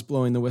the ones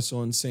blowing the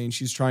whistle and saying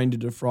she's trying to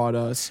defraud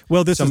us.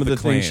 Well, this some is of the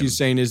claim. things she's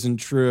saying isn't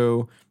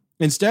true.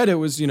 Instead, it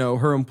was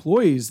her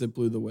employees that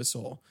blew the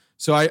whistle.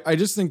 So I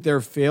just think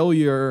their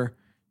failure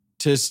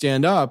to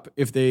stand up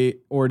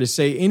or to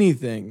say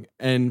anything,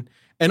 and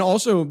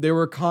also they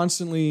were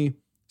constantly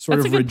sort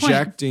of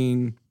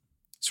rejecting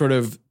sort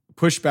of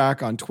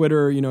pushback on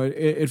Twitter.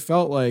 It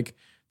felt like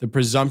the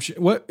presumption.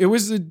 It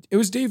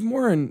was Dave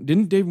Morin.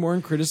 Didn't Dave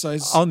Morin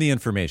criticize on the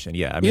information?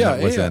 Yeah, I mean,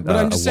 that wasn't. But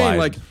I'm just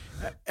saying,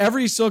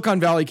 every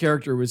Silicon Valley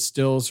character was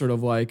still sort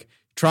of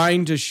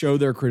trying to show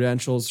their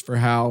credentials for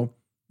how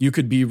you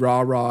could be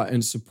rah-rah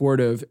and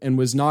supportive, and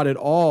was not at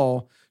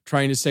all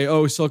trying to say,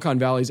 oh, Silicon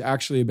Valley is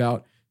actually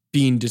about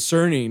being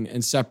discerning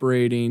and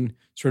separating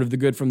sort of the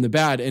good from the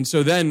bad. And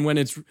so then when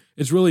it's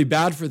really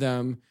bad for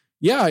them,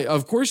 yeah,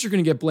 of course you're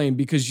going to get blamed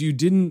because you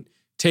didn't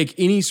take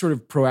any sort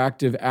of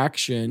proactive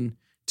action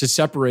to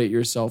separate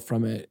yourself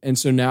from it. And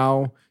so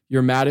now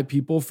you're mad at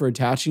people for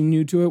attaching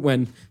you to it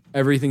when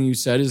everything you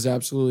said is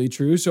absolutely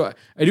true. So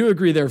I do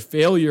agree their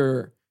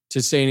failure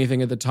to say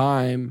anything at the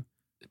time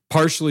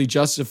partially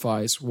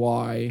justifies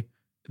why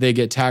they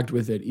get tagged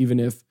with it, even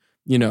if,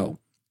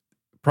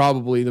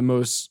 probably the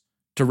most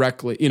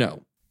directly,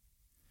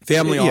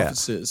 family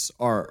offices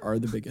are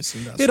the biggest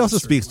investors. It also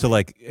speaks to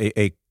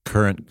a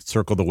current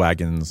circle the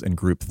wagons and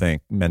groupthink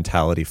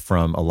mentality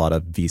from a lot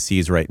of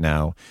VCs right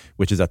now,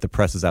 which is that the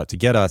press is out to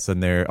get us,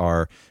 and they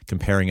are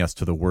comparing us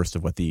to the worst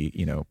of what the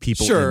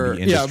people in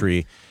the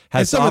industry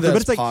has to offer.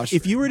 But it's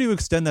if you were to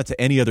extend that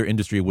to any other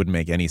industry, it wouldn't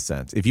make any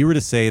sense. If you were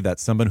to say that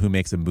someone who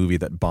makes a movie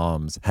that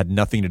bombs had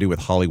nothing to do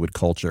with Hollywood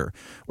culture,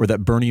 or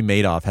that Bernie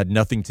Madoff had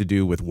nothing to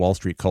do with Wall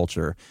Street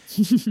culture,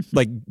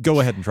 go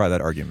ahead and try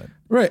that argument.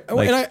 Right.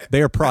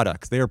 They are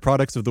products. They are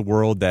products of the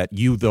world that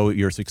you, though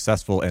you're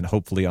successful and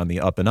hopefully on the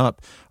up and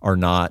up, are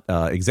not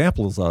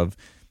examples of.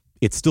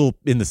 It's still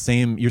in the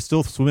same. You're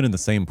still swimming in the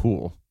same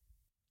pool.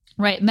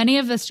 Right. Many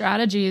of the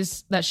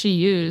strategies that she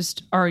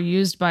used are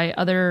used by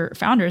other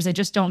founders. They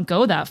just don't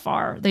go that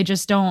far. They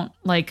just don't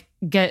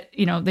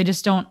they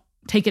just don't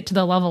take it to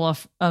the level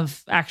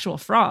of actual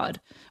fraud.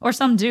 Or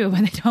some do, but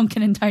they don't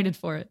get indicted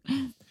for it.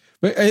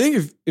 But I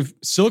think if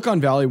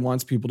Silicon Valley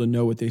wants people to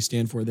know what they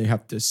stand for, they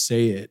have to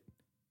say it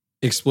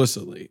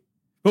explicitly.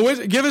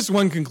 But give us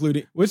one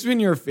concluding. What's been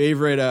your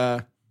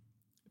favorite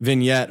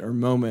vignette or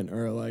moment,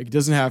 or like, it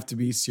doesn't have to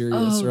be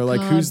serious, or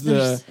like, who's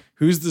the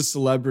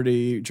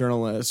celebrity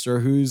journalist, or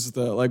who's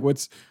the, like,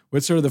 what's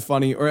sort of the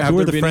funny, or have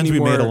who are there the been friends any we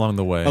more made along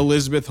the way?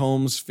 Elizabeth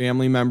Holmes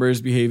family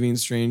members behaving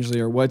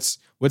strangely, or what's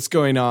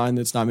going on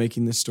that's not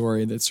making the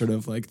story, that's sort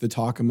of like the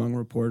talk among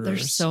reporters?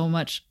 There's so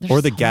much.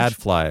 Or the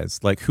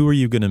gadflies. Like, who are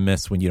you going to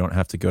miss when you don't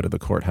have to go to the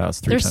courthouse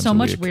 3 times a week? There's so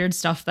much weird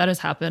stuff that has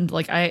happened.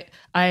 Like I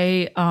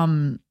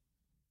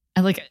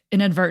like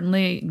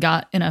inadvertently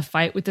got in a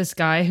fight with this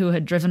guy who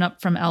had driven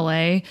up from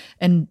LA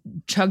and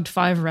chugged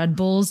 5 Red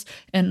Bulls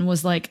and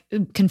was like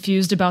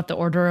confused about the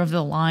order of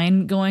the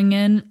line going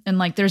in. And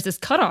like, there's this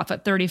cutoff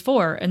at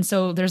 34. And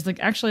so there's like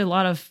actually a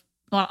lot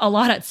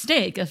at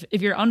stake.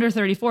 If you're under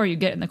 34, you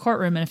get in the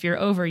courtroom. And if you're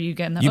over, you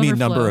get in the overflow. You mean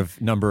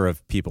number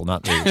of people,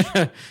 not age.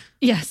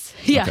 Yes.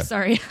 Yeah. Okay.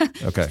 Sorry.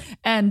 Okay.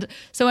 And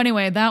so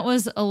anyway, that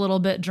was a little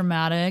bit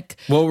dramatic.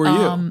 What were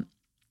you?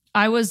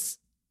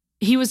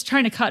 He was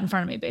trying to cut in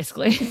front of me,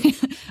 basically.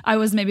 I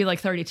was maybe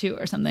like 32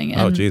 or something.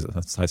 And oh, Jesus,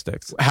 that's high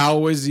stakes. How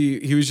was he?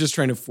 He was just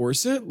trying to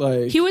force it?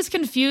 Like, he was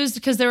confused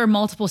because there were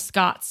multiple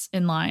Scotts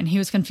in line. He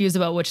was confused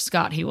about which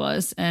Scott he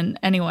was. And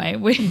anyway,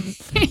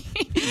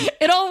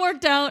 it all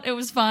worked out. It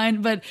was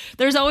fine. But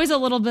there's always a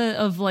little bit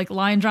of like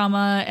line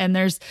drama, and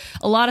there's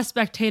a lot of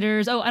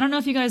spectators. Oh, I don't know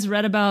if you guys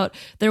read about,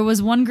 there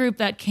was one group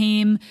that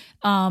came,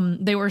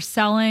 they were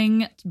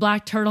selling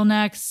black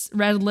turtlenecks,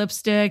 red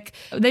lipstick.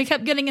 They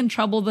kept getting in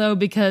trouble though,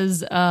 because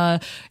you're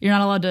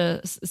not allowed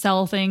to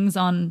sell things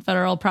on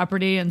federal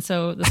property, and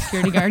so the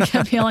security guard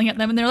kept yelling at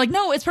them, and they're like,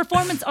 "No, it's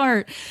performance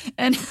art."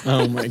 And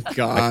oh my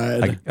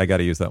god, I got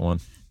to use that one.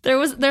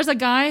 There's a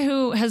guy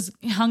who has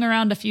hung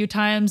around a few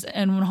times,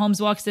 and when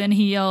Holmes walks in,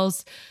 he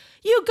yells,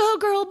 "You go,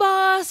 girl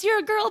boss! You're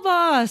a girl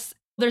boss!"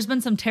 There's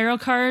been some tarot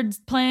cards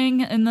playing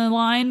in the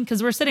line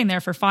because we're sitting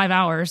there for 5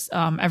 hours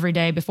every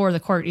day before the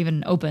court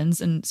even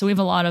opens, and so we have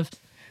a lot of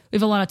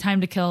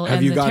time to kill. Have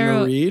and you gotten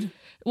a read?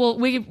 Well,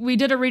 we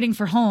did a reading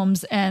for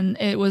Holmes, and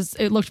it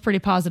looked pretty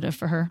positive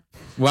for her.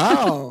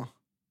 Wow.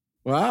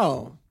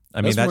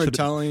 I mean, that's more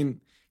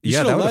telling. You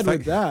should have led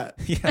with that.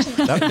 Yeah,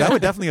 that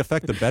would definitely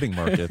affect the betting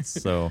markets.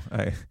 So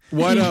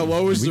what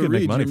was the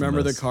read? Do you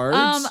remember the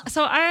cards?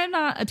 So I'm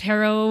not a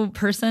tarot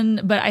person,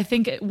 but I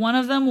think one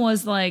of them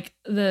was like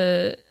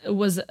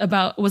was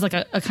like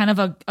a kind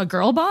of a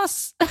girl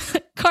boss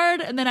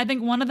card, and then I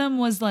think one of them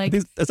was like,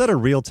 is that a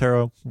real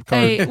tarot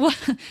card?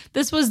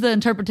 This was the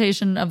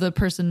interpretation of the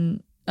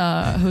person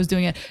who was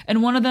doing it,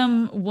 and one of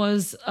them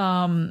was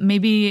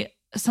maybe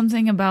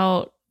something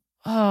about.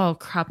 Oh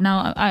crap!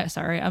 Now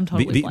I'm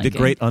totally the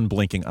great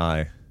unblinking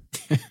eye.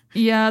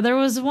 Yeah, there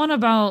was one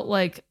about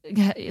like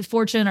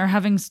fortune or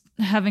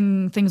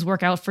having things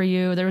work out for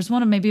you. There was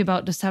one maybe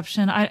about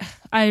deception. I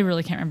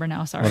really can't remember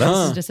now. Sorry, this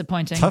is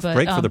disappointing. Tough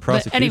break for the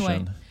prosecution.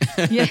 Anyway,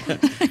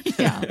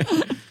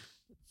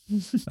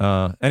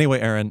 yeah. Anyway,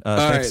 Erin. All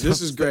right,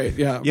 this is great.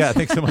 Yeah. Yeah.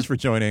 Thanks so much for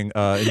joining.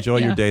 Enjoy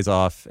your days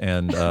off,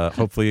 and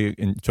hopefully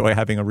enjoy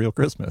having a real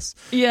Christmas.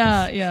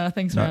 Yeah.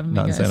 Thanks for having me,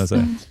 guys. Not in San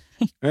Jose.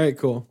 All right,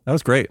 cool. That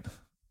was great.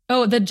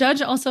 Oh, the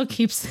judge also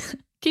keeps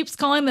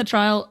calling the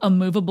trial a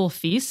movable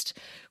feast,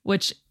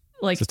 which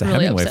like just a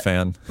Hemingway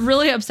fan.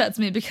 Really upsets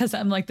me because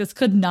I'm like, this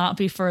could not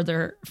be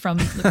further from.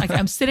 Like,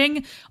 I'm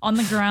sitting on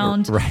the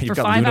ground right, for you've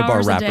got 5 Luna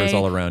hours bar a day. wrappers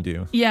all around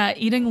you. Yeah,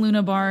 eating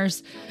Luna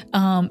bars.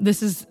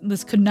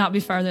 This could not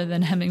be farther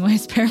than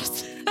Hemingway's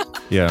Paris.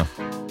 Yeah.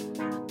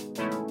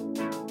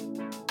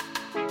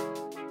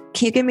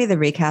 Can you give me the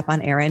recap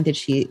on Erin? Did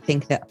she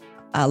think that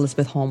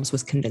Elizabeth Holmes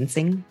was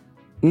convincing?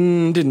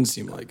 Didn't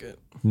seem like it.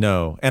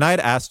 No. And I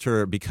had asked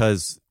her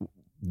because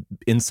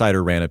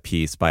Insider ran a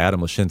piece by Adam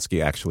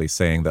Lashinsky actually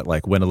saying that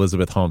like when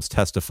Elizabeth Holmes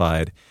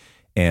testified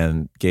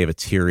and gave a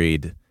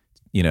tearful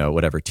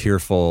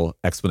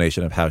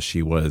explanation of how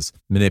she was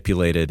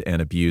manipulated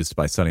and abused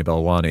by Sunny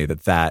Balwani,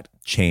 that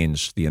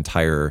changed the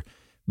entire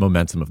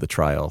momentum of the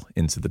trial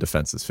into the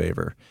defense's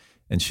favor.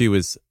 And she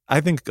was,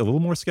 I think, a little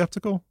more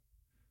skeptical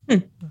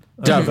about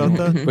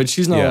that. But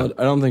she's not,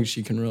 I don't think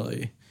she can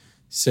really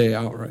say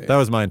outright. That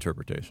was my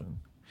interpretation.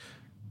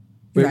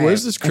 Wait,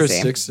 where's this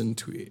Chris Dixon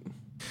tweet?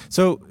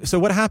 So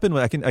what happened?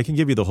 I can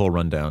give you the whole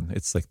rundown.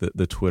 It's like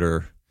the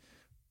Twitter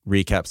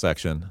recap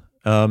section.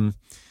 So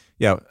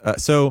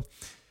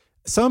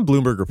some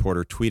Bloomberg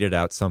reporter tweeted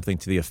out something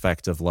to the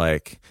effect of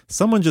like,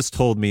 someone just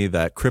told me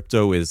that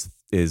crypto is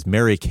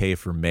Mary Kay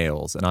for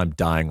males, and I'm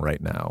dying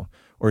right now.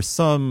 Or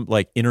some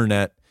like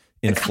internet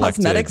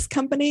inflected cosmetics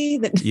company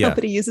that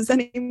nobody uses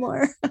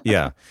anymore.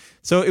 Yeah.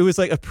 So it was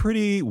like a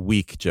pretty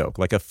weak joke,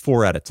 like a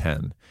 4 out of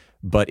 10.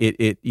 But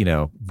it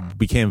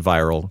became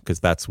viral because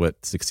that's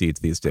what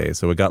succeeds these days.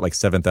 So it got like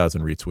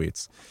 7,000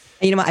 retweets.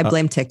 And you know what? I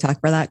blame TikTok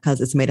for that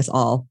because it's made us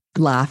all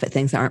laugh at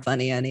things that aren't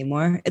funny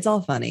anymore. It's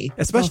all funny.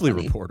 Especially all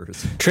funny.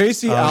 reporters.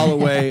 Tracy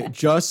Alloway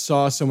just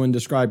saw someone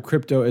describe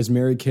crypto as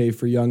Mary Kay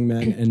for young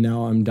men, and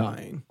now I'm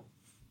dying.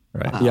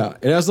 Right. Wow. Yeah,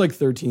 it has like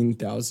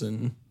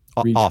 13,000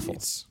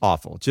 retweets.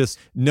 Awful. Just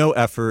no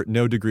effort,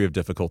 no degree of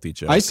difficulty,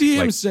 Joe. I see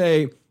him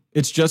say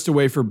it's just a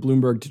way for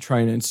Bloomberg to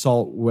try and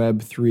insult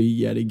Web3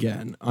 yet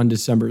again on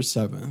December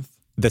 7th.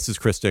 This is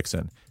Chris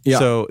Dixon. Yeah.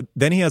 So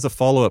then he has a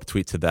follow-up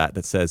tweet to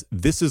that says,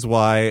 this is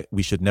why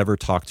we should never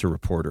talk to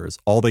reporters.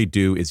 All they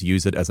do is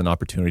use it as an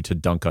opportunity to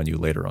dunk on you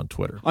later on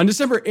Twitter. On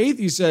December 8th,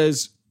 he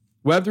says,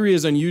 Web3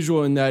 is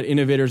unusual in that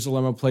innovator's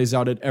dilemma plays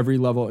out at every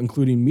level,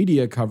 including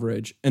media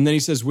coverage. And then he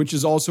says, which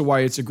is also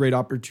why it's a great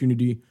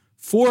opportunity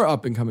for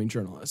up-and-coming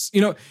journalists.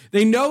 You know,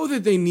 they know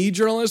that they need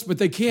journalists, but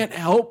they can't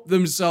help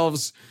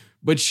themselves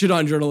but shit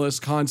on journalists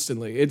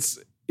constantly.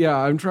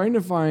 I'm trying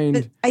to find...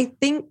 But I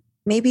think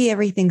maybe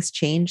everything's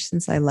changed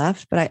since I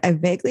left, but I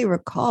vaguely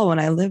recall when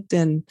I lived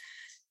in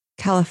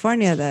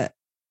California that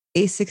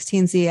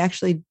A16Z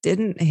actually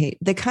didn't hate.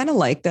 They kind of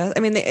liked us.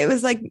 I mean, it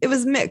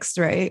was mixed,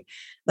 right?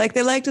 Like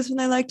they liked us when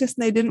they liked us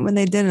and they didn't when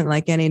they didn't,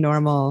 like any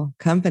normal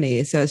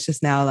company. So it's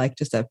just now like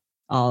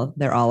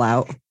they're all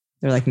out.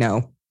 They're like,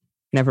 no,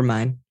 never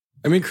mind.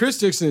 I mean, Chris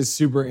Dixon is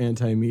super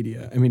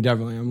anti-media. I mean,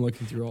 definitely. I'm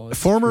looking through all his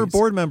Former tweets.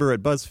 board member at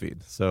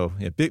BuzzFeed. So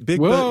yeah, big.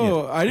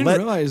 Whoa, I didn't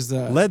realize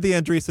that. Led the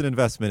Andreessen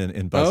investment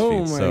in BuzzFeed.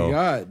 Oh my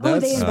God.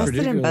 That's they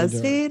invested in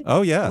BuzzFeed?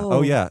 Oh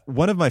yeah.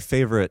 One of my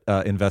favorite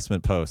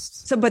investment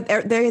posts. So, but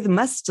they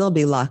must still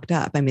be locked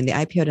up. I mean, the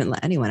IPO didn't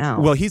let anyone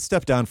out. Well, he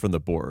stepped down from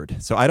the board.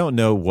 So I don't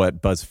know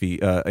what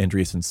BuzzFeed,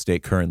 Andreessen's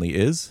stake currently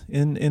is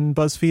in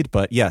BuzzFeed.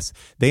 But yes,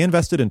 they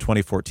invested in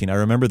 2014. I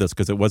remember this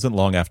because it wasn't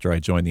long after I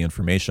joined the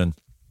information.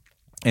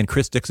 And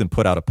Chris Dixon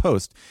put out a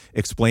post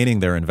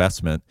explaining their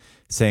investment,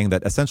 saying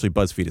that essentially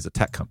BuzzFeed is a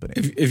tech company.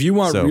 If you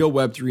want real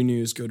Web3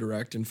 news, go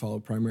direct and follow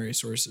primary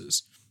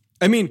sources.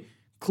 I mean,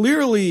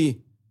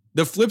 clearly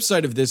the flip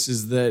side of this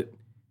is that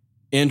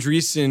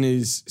Andreessen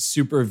is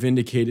super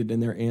vindicated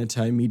in their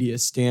anti-media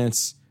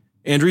stance.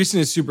 Andreessen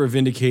is super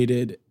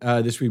vindicated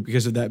this week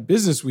because of that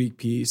Business Week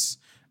piece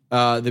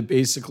that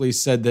basically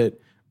said that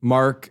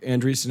Mark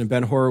Andreessen and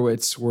Ben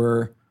Horowitz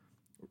were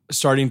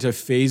starting to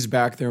phase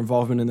back their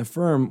involvement in the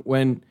firm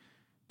when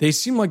they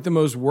seem like the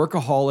most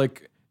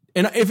workaholic.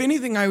 And if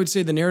anything, I would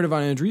say the narrative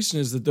on Andreessen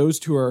is that those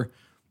two are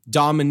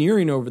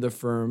domineering over the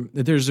firm,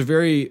 that there's a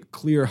very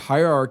clear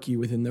hierarchy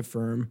within the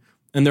firm,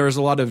 and there is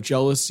a lot of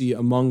jealousy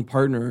among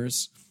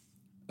partners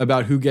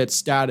about who gets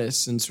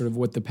status and sort of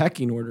what the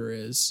pecking order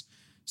is.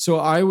 So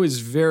I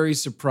was very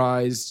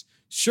surprised.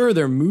 Sure,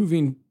 they're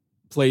moving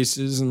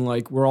places and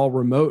like we're all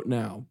remote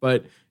now,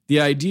 but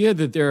the idea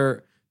that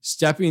they're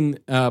taking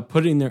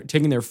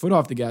their foot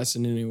off the gas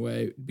in any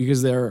way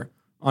because they're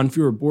on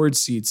fewer board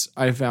seats,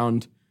 I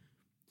found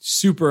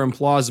super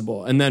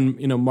implausible. And then,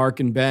 Mark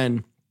and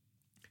Ben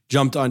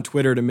jumped on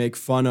Twitter to make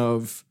fun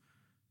of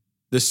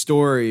the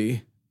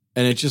story.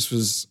 And it just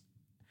was,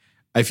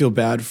 I feel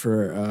bad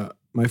for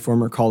my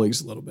former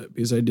colleagues a little bit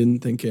because I didn't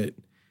think it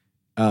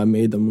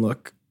made them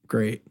look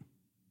great.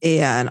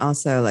 Yeah. And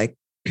also like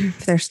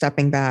if they're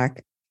stepping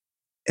back,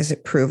 is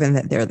it proven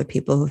that they're the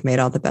people who've made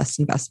all the best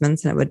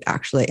investments and it would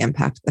actually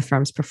impact the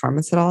firm's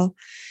performance at all?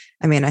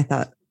 I mean, I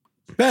thought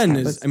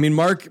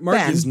Mark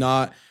is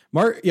not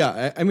Mark.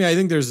 Yeah. I mean, I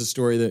think there's a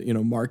story that,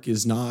 Mark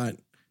is not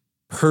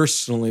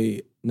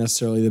personally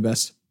necessarily the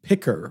best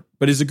picker,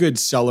 but is a good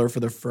seller for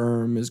the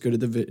firm, is good at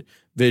the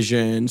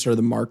vision, sort of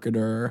the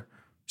marketer,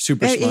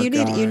 super smart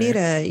guy.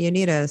 You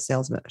need a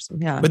salesperson.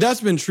 Yeah. But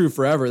that's been true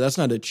forever. That's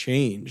not a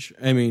change.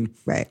 I mean,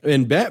 right.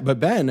 And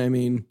Ben, I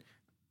mean,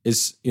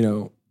 is,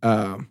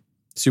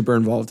 super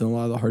involved in a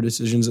lot of the hard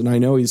decisions. And I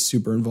know he's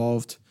super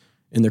involved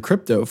in the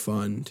crypto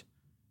fund.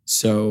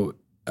 So,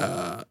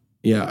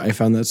 I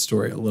found that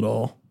story a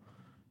little,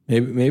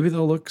 maybe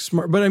they'll look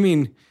smart, but I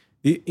mean,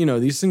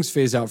 these things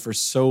phase out for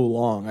so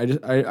long.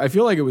 I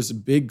feel like it was a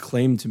big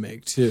claim to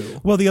make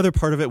too. Well, the other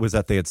part of it was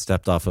that they had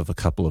stepped off of a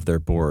couple of their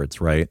boards,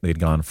 right? They'd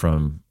gone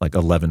from like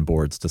 11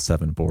 boards to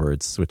 7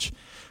 boards, which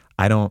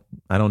I don't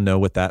know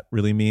what that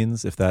really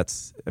means. If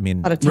that's, I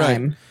mean, out of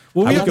time. Right.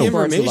 Well, we have the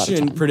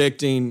information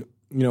predicting,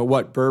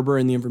 what Berber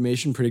and the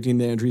information predicting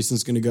that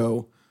Andreessen's going to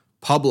go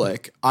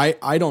public.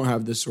 I don't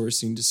have the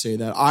sourcing to say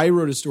that. I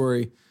wrote a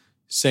story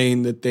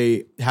saying that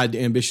they had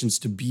ambitions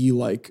to be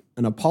like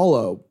an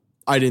Apollo.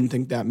 I didn't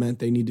think that meant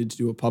they needed to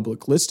do a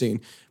public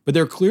listing, but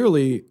they're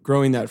clearly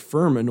growing that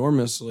firm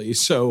enormously.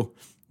 So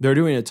they're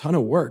doing a ton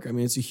of work. I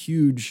mean,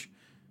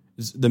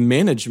 the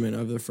management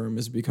of the firm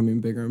is becoming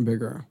bigger and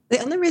bigger. The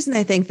only reason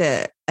I think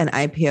that an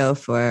IPO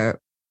for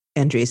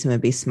Andreessen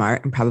would be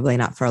smart and probably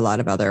not for a lot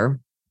of other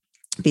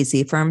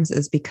VC firms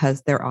is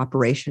because their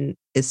operation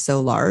is so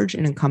large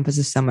and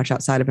encompasses so much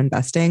outside of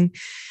investing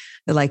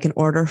that, like, in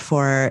order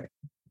for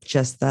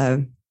just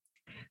the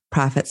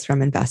profits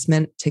from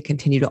investment to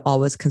continue to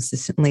always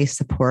consistently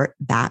support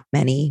that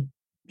many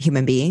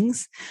human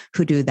beings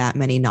who do that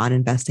many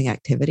non-investing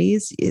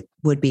activities, it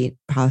would be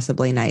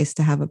possibly nice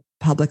to have a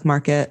public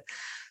market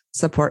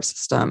support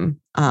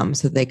system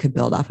so they could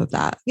build off of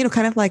that.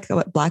 Kind of like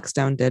what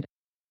Blackstone did.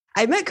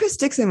 I met Chris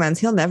Dixon once.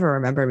 He'll never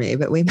remember me,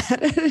 but we met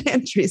at an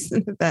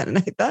Andreessen event, and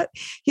I thought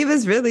he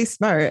was really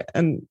smart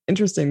and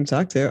interesting to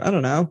talk to. I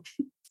don't know.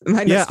 Am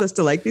I not supposed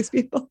to like these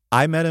people?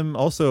 I met him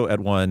also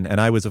at one,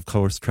 and I was, of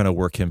course, trying to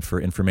work him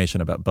for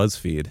information about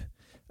BuzzFeed.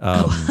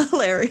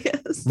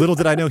 Hilarious. Little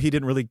did I know he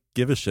didn't really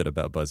give a shit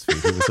about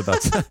BuzzFeed. He was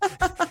about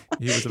to,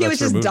 he was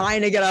just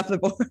dying to get off the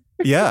board.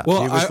 Yeah.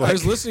 Well, I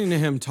was listening to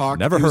him talk.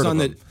 Never heard of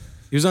him.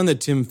 He was on the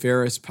Tim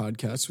Ferriss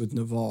podcast with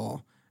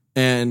Naval.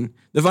 And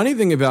the funny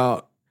thing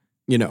about,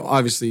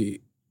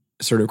 obviously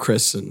sort of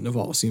Chris and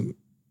Naval seem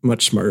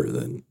much smarter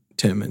than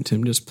Tim, and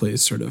Tim just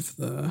plays sort of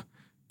the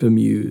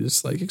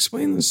bemused, like,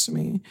 explain this to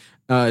me.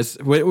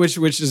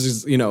 Which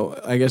is,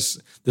 I guess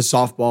the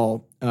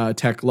softball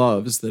tech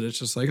loves that. It's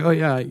just like, oh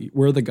yeah,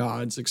 we're the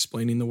gods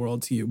explaining the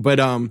world to you. But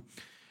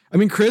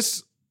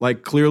Chris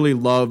like clearly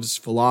loves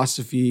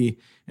philosophy.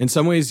 In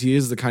some ways, he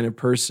is the kind of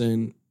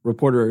person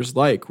reporters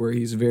like, where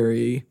he's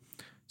very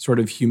sort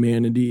of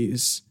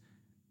humanities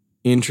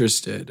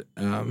interested.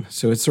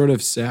 So it's sort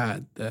of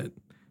sad that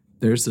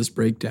there's this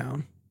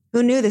breakdown.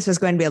 Who knew this was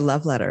going to be a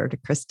love letter to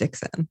Chris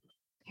Dixon?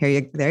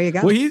 There you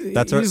go. Well,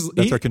 that's our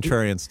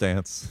contrarian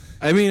stance.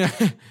 I mean,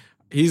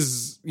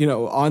 he's,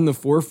 on the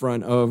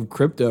forefront of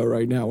crypto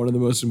right now. One of the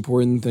most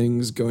important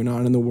things going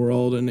on in the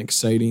world, an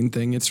exciting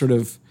thing. It's sort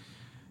of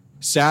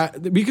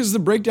sad because the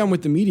breakdown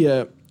with the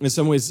media in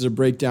some ways is a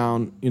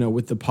breakdown,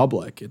 with the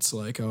public. It's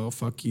like, oh,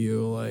 fuck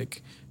you,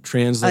 like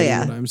translating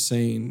what I'm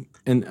saying.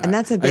 And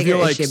that's a bigger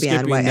issue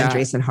beyond what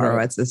Andreessen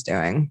Horowitz is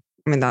doing.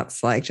 I mean,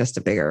 that's like just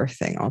a bigger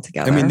thing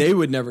altogether. I mean, they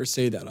would never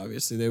say that,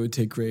 obviously. They would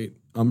take great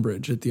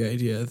umbrage at the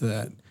idea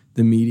that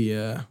the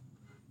media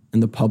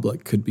and the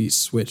public could be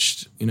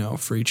switched,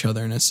 for each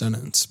other in a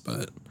sentence.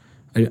 But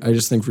I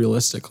just think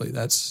realistically,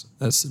 that's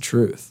the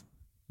truth.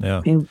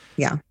 Yeah.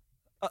 Yeah.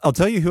 I'll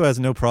tell you who has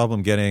no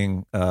problem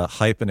getting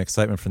hype and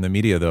excitement from the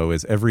media, though,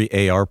 is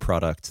every AR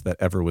product that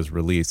ever was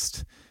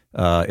released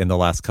in the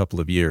last couple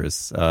of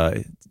years.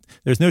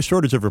 There's no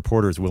shortage of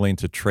reporters willing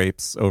to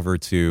traipse over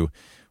to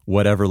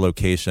whatever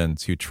location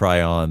to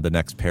try on the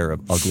next pair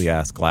of ugly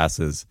ass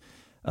glasses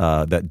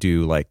that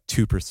do like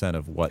 2%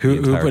 of what the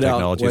entire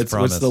technology is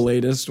promised. What's the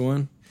latest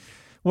one?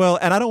 Well,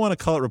 and I don't want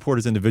to call it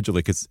reporters individually,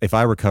 because if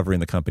I were covering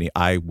the company,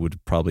 I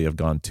would probably have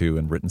gone to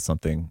and written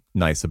something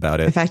nice about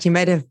it. In fact, you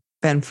might have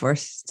been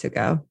forced to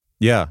go.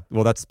 Yeah,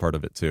 well, that's part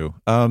of it too.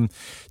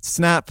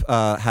 Snap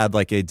had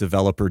like a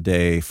developer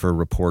day for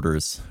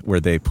reporters where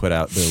they put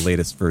out the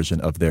latest version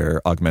of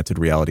their augmented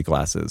reality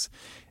glasses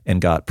and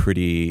got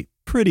pretty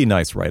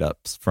nice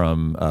write-ups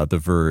from The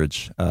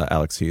Verge,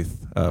 Alex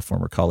Heath,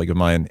 former colleague of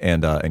mine,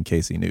 and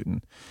Casey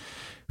Newton,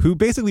 who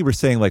basically were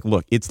saying, like,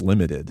 look, it's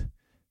limited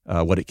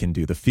what it can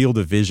do. The field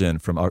of vision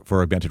for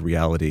augmented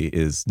reality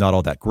is not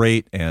all that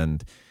great,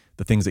 and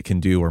the things it can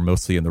do are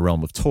mostly in the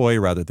realm of toy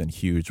rather than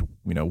huge,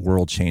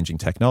 world-changing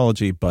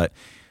technology. But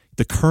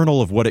the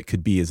kernel of what it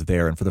could be is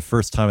there, and for the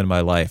first time in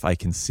my life, I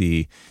can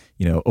see,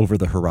 over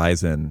the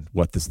horizon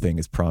what this thing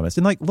is promised.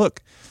 And like,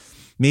 look,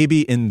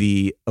 maybe in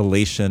the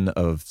elation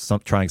of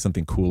trying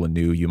something cool and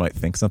new, you might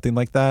think something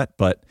like that.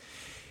 But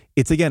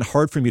it's, again,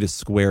 hard for me to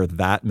square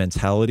that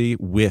mentality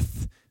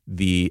with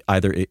the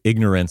either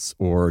ignorance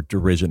or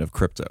derision of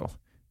crypto,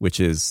 which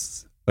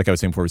is, like I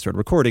was saying before we started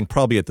recording,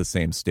 probably at the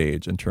same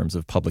stage in terms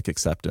of public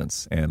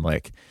acceptance and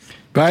like.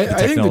 But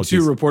I think the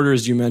two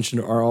reporters you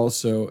mentioned are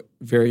also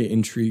very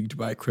intrigued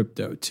by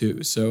crypto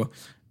too. So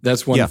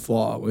that's one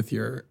flaw with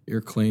your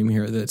claim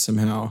here, that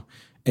somehow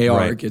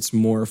AR gets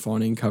more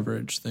funding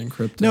coverage than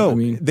crypto. No, I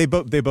mean, they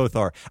both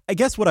are. I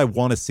guess what I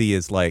want to see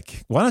is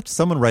like, why not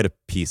someone write a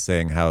piece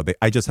saying how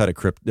I just had a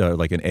crypto,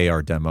 like an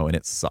AR demo, and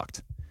it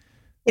sucked.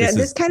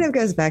 This kind of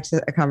goes back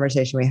to a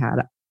conversation we had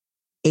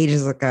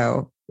ages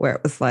ago, where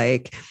it was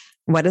like,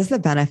 what is the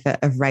benefit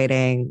of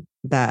writing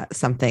that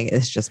something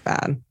is just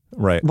bad?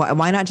 Right.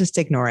 Why not just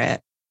ignore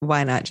it?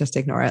 Why not just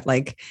ignore it?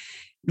 Like,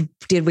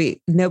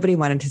 nobody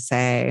wanted to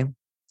say,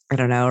 I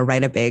don't know,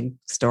 write a big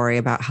story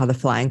about how the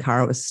flying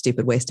car was a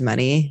stupid waste of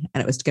money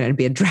and it was going to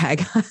be a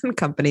drag on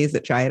companies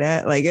that tried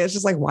it. Like, it's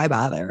just like, why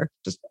bother?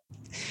 Just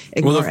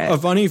ignore it. A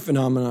funny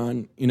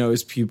phenomenon,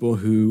 is people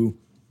who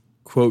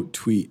quote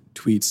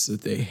tweets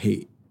that they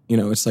hate.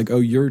 It's like, oh,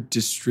 you're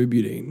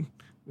distributing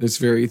this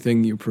very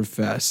thing you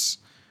profess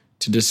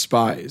to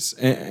despise.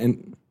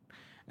 And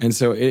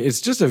so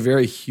it's just a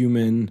very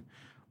human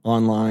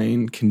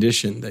online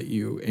condition that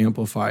you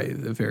amplify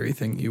the very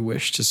thing you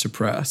wish to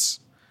suppress.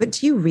 But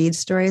do you read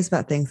stories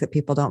about things that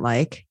people don't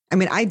like? I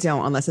mean, I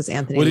don't, unless it's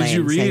Anthony Lane. Did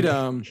you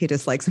read? He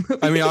dislikes movies.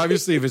 I mean,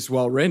 obviously, if it's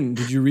well written.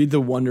 Did you read the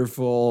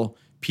wonderful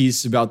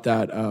piece about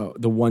that,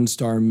 the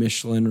 1-star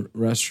Michelin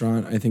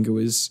restaurant? I think it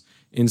was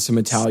in some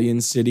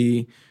Italian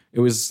city. It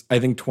was, I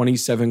think,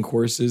 27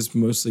 courses,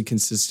 mostly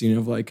consisting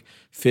of like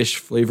fish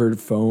flavored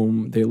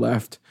foam. They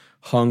left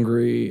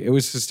hungry. It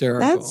was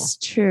hysterical. That's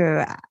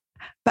true.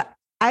 But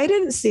I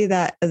didn't see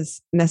that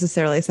as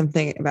necessarily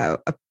something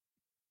about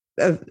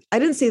I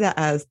didn't see that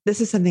as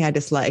this is something I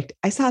disliked.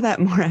 I saw that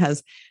more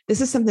as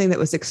this is something that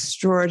was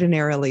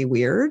extraordinarily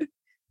weird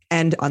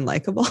and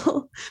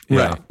unlikable.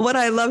 Yeah. What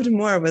I loved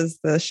more was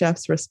the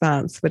chef's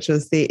response, which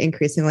was the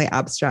increasingly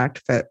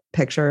abstract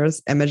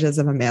pictures, images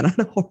of a man on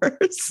a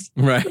horse.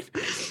 Right.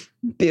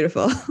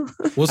 Beautiful.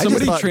 Well,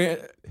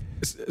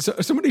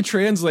 somebody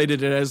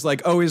translated it as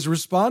like, oh, his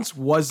response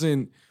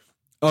wasn't,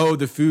 oh,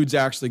 the food's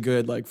actually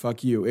good, like,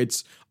 fuck you.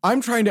 It's,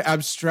 I'm trying to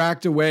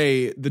abstract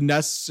away the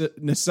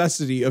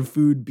necessity of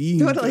food being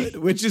good,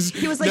 which is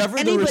he was like, never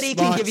anybody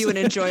can give you an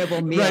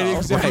enjoyable meal. Right,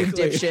 exactly.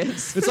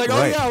 Dipshits. It's like,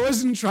 oh yeah, I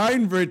wasn't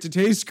trying for it to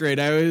taste great.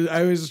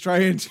 I was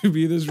trying to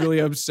be this really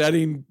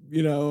upsetting,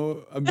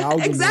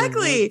 amalgam.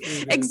 Exactly.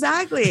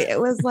 It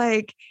was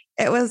like,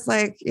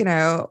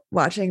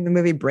 watching the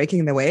movie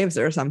Breaking the Waves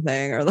or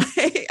something, or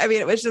like, I mean,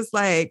 it was just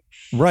like,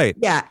 right.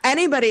 Yeah.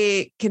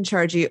 Anybody can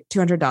charge you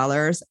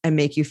 $200 and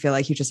make you feel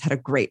like you just had a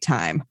great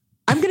time.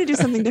 I'm going to do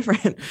something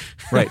different.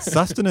 Right.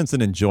 Sustenance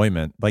and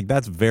enjoyment. Like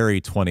that's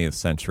very 20th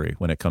century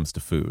when it comes to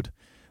food.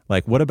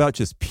 Like what about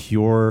just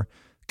pure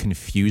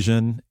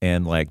confusion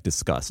and like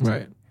disgust?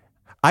 Right.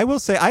 I will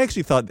say, I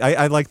actually thought,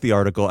 I liked the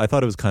article. I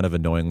thought it was kind of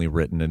annoyingly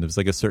written, and it was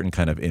like a certain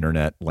kind of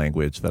internet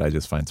language that I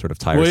just find sort of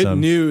tiresome. Well, it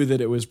knew that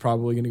it was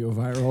probably going to go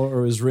viral,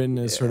 or was written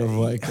as sort of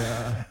like...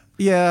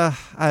 yeah,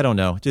 I don't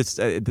know.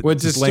 Just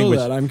what's just still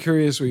that? I'm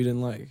curious what you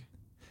didn't like.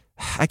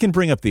 I can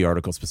bring up the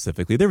article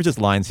specifically. There were just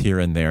lines here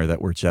and there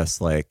that were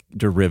just like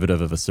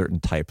derivative of a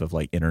certain type of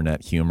like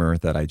internet humor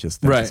that I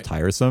just think is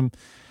tiresome.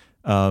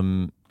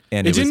 And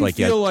it was didn't like,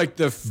 feel like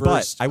the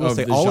first. But I will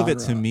say, all of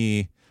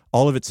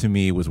it to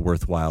me was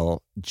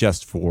worthwhile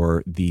just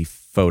for the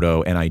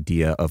photo and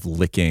idea of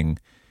licking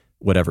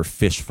whatever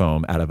fish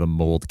foam out of a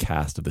mold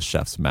cast of the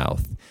chef's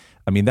mouth.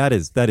 I mean, that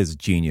is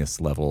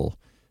genius level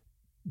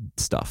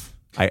stuff.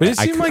 But it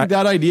seemed like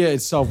that idea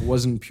itself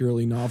wasn't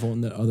purely novel,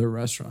 and that other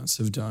restaurants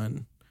have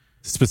done.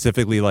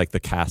 Specifically, like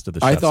the cast of the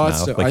chef's mouth.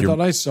 So. Like I thought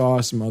I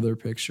saw some other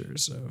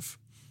pictures of.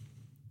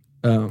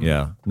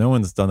 Yeah, no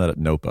one's done that at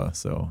Nopa,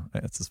 so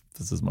that's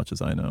as much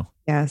as I know.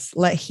 Yes,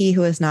 let he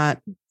who has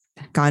not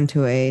gone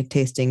to a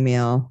tasting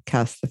meal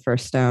cast the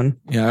first stone.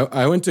 Yeah,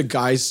 I went to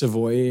Guy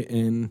Savoy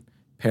in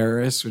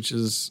Paris, which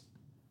is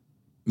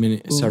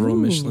several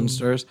Michelin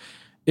stars.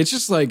 It's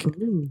just like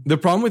the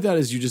problem with that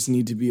is you just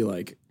need to be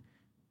like,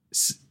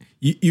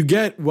 you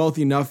get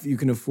wealthy enough you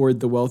can afford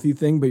the wealthy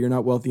thing, but you're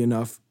not wealthy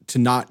enough to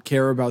not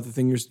care about the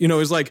thing you're.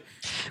 It's like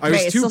I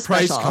was too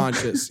price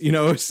conscious.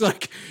 It's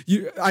like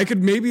I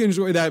could maybe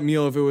enjoy that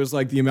meal if it was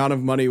like the amount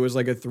of money was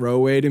like a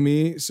throwaway to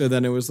me. So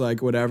then it was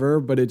like whatever.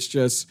 But it's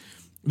just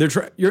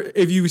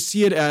if you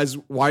see it as,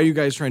 why are you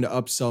guys trying to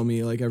upsell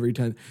me like every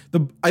time?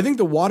 I think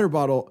the water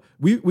bottle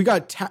we didn't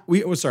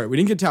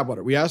get tap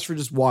water. We asked for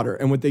just water,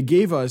 and what they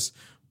gave us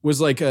was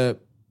like a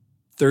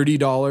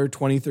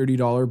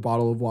 $30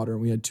 bottle of water,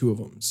 and we had 2 of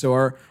them. So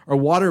our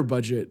water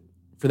budget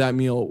for that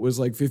meal was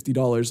like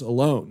 $50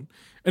 alone.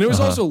 And it was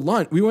also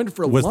lunch. We went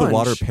for lunch. Was the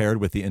water paired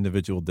with the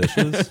individual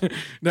dishes?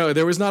 No,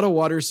 there was not a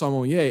water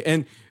sommelier.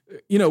 And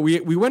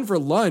we went for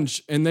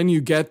lunch, and then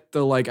you get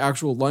the like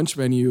actual lunch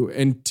menu,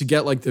 and to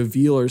get like the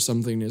veal or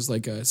something is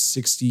like a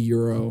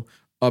 €60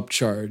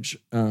 upcharge.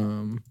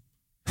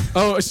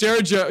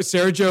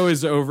 Sarah Jo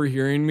is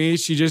overhearing me.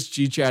 She just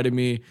G-chatted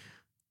me.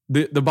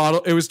 The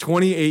bottle, it was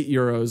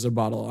 €28 a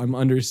bottle. I'm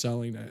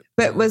underselling it.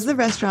 But was the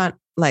restaurant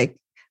like,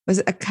 was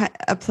it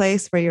a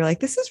place where you're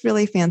like, this is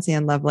really fancy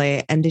and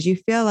lovely? And did you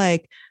feel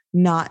like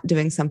not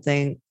doing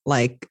something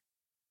like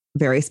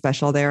very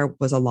special there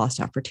was a lost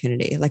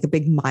opportunity, like a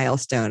big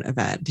milestone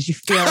event? Did you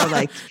feel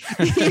like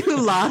you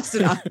lost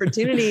an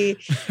opportunity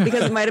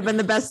because it might have been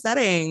the best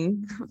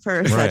setting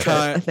for such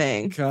a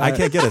thing? I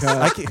can't get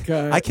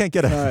I can't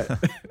get a...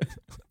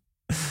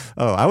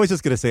 Oh, I was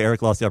just going to say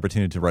Eric lost the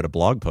opportunity to write a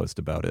blog post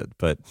about it,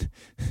 but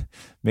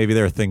maybe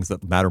there are things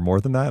that matter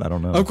more than that. I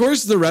don't know. Of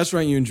course, the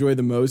restaurant you enjoy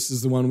the most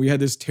is the one we had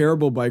this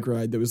terrible bike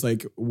ride that was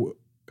like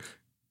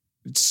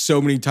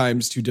so many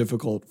times too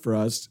difficult for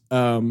us.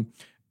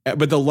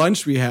 But the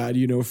lunch we had,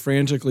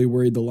 frantically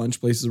worried the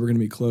lunch places were going to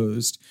be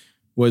closed,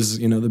 was,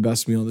 the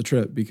best meal of the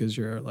trip because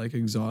you're like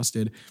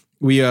exhausted.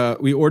 We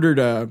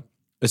ordered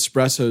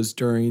espressos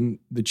during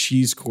the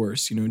cheese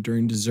course,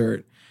 during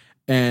dessert.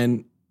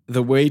 And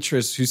the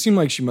waitress, who seemed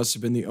like she must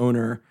have been the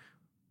owner,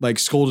 like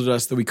scolded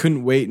us that we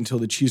couldn't wait until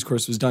the cheese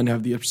course was done to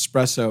have the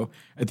espresso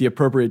at the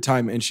appropriate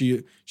time. And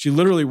she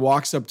literally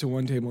walks up to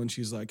one table and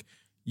she's like,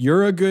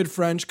 "You're a good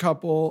French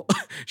couple."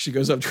 She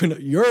goes up to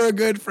another, "You're a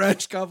good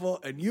French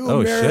couple, and you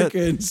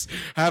Americans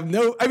have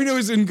no..." I mean, it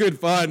was in good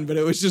fun, but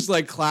it was just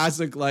like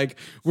classic, like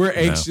we're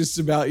anxious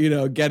about,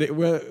 get it.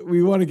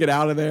 We want to get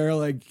out of there,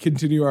 like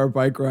continue our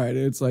bike ride.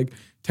 It's like,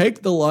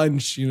 take the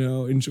lunch,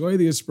 enjoy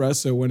the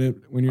espresso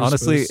when you're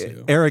honestly,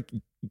 supposed to. Eric,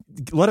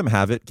 let them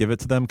have it. Give it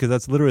to them, because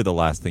that's literally the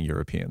last thing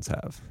Europeans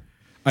have.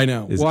 I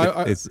know.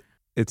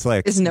 It's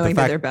like is knowing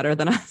that they're better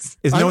than us.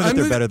 Is knowing that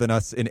they're better than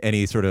us in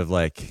any sort of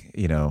like,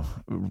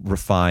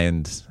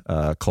 refined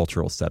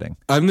cultural setting.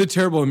 I'm the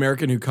terrible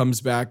American who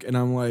comes back and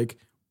I'm like,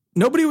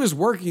 nobody was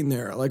working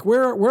there. Like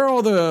where are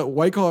all the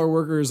white collar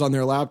workers on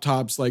their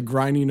laptops, like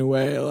grinding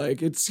away?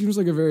 Like it seems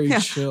like a very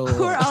chill.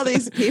 Who are all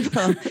these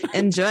people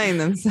enjoing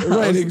themselves?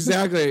 Right,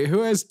 exactly.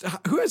 Who has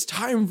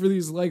time for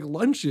these like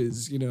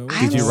lunches? You know?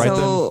 Did you write them?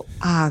 Oh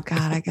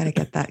God, I gotta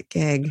get that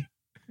gig.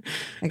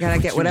 I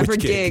gotta get whatever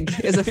gig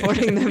is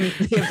affording them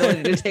the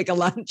ability to take a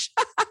lunch.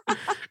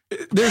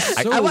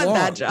 I want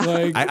that job.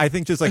 Like, I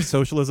think just like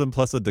socialism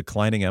plus a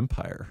declining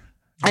empire.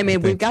 I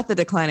mean, we've got the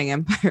declining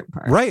empire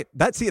part. Right.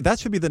 That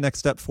should be the next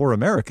step for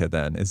America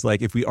then. Is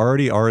like if we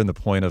already are in the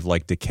point of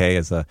like decay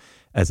as a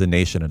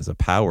nation and as a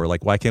power,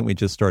 like why can't we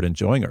just start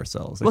enjoying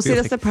ourselves? Well, see,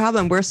 that's the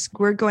problem.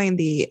 We're going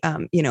the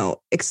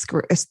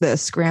the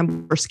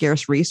scramble for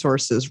scarce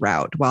resources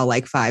route while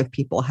like 5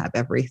 people have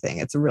everything.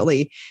 It's a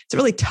really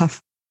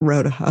tough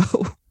row to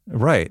hoe.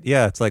 Right.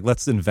 Yeah. It's like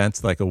let's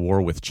invent like a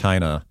war with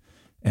China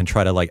and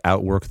try to like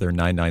outwork their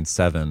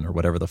 997 or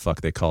whatever the fuck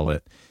they call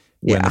it.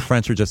 When the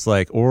French are just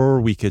like,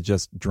 or we could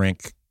just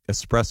drink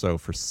espresso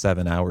for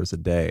 7 hours a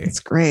day. It's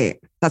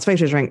great. That's why you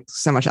should drink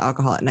so much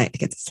alcohol at night to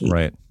get to sleep.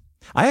 Right.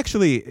 I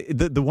actually,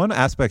 the one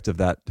aspect of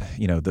that,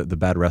 the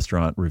bad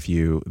restaurant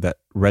review that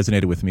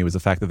resonated with me was the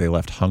fact that they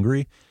left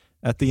hungry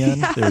at the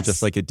end. Yes. They were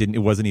just like, it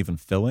wasn't even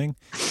filling.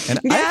 And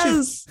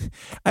Yes.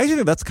 I actually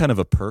think that's kind of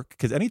a perk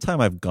because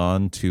anytime I've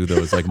gone to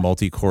those like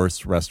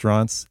multi-course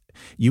restaurants,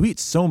 you eat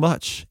so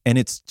much and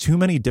it's too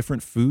many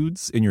different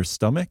foods in your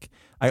stomach.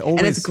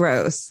 And it's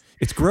gross.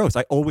 It's gross.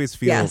 I always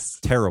feel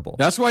terrible.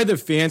 that's why the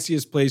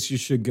fanciest place you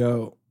should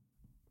go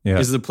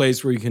is the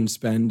place where you can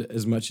spend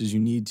as much as you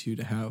need to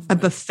have a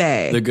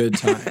buffet. the good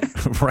time.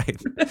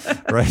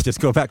 Right.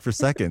 Just go back for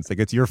seconds. Like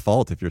it's your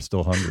fault if you're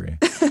still hungry.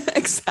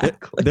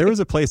 Exactly. There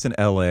was a place in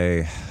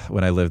LA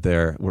when I lived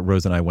there where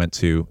Rose and I went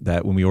to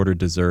that when we ordered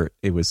dessert,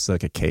 it was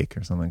like a cake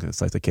or something, a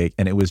slice of cake,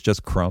 and it was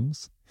just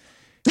crumbs.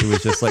 It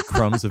was just like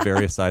crumbs of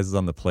various sizes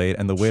on the plate,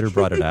 and the waiter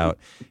brought it out,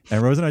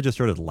 and Rose and I just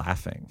started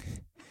laughing.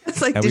 It's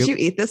like, did you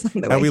eat this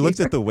on the way? And we looked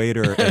at the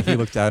waiter, and he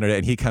looked down at it,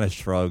 and he kind of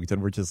shrugged, and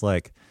we're just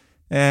like,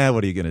 what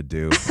are you gonna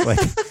do?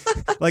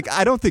 Like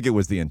I don't think it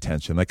was the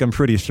intention. Like I'm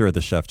pretty sure the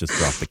chef just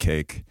dropped the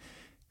cake,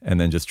 and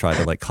then just tried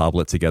to like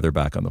cobble it together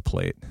back on the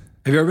plate.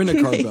 Have you ever been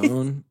to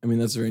Carbone? I mean,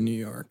 that's very New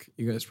York.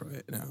 You guys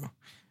probably know.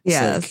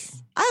 Yes.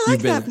 Like, I like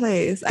that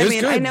place. I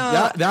mean, good. I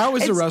know that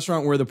was a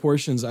restaurant where the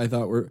portions I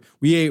thought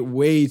we ate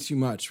way too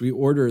much. We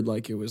ordered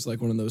like it was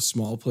like one of those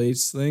small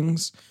plates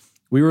things.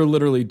 We were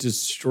literally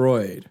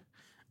destroyed.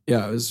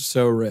 Yeah, it was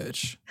so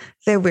rich.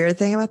 The weird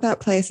thing about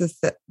that place is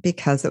that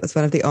because it was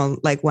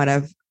one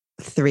of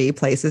 3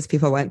 places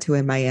people went to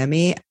in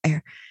Miami,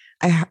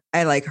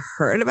 I like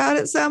heard about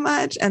it so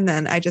much, and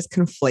then I just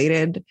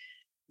conflated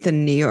the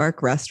New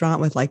York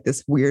restaurant with like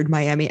this weird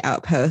Miami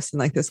outpost and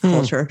like this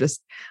culture of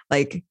just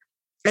like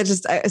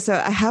so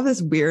I have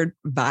this weird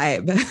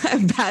vibe,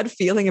 a bad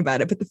feeling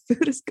about it, but the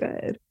food is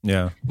good.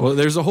 Yeah. Well,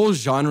 there's a whole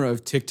genre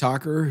of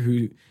TikToker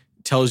who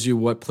tells you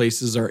what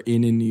places are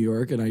in New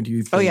York, and I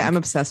do think I'm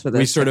obsessed with it.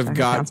 We sort of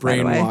got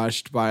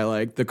brainwashed by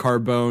like the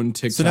Carbone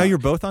TikTok. So now you're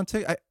both on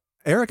TikTok?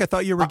 Eric, I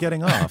thought you were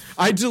getting off.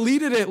 I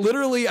deleted it.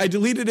 Literally, I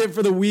deleted it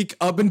for the week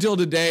up until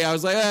today. I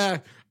was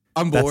like,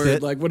 I'm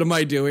bored. Like, what am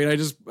I doing?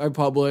 I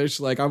publish.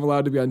 Like, I'm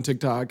allowed to be on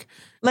TikTok.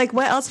 Like,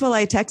 what else will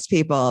I text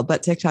people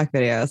but TikTok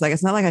videos? Like,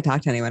 it's not like I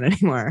talk to anyone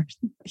anymore.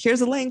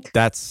 Here's a link.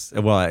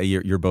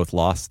 You're both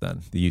lost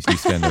then. You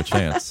stand no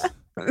chance.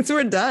 So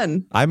we're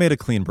done. I made a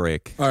clean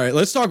break. All right,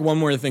 let's talk one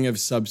more thing of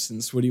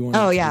substance. What do you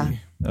want? Yeah.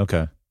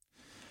 Okay.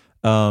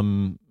 I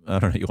don't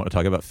know. You want to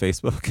talk about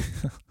Facebook?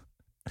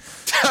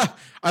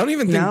 I don't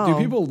even think. No. Do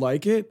people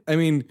like it? I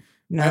mean,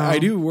 No. I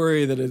do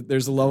worry that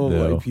there's a level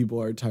of like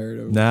people are tired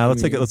of.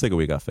 Let's take a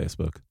week off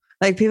Facebook.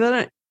 Like people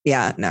don't.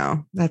 Yeah,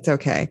 no, that's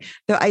okay.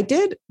 Though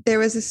there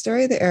was a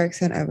story that Eric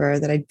sent over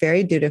that I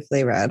very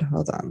dutifully read.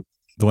 Hold on.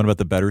 The one about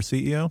the better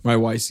CEO? My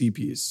YC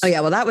piece. Oh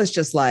yeah, well that was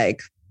just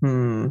like, I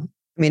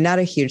mean, not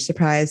a huge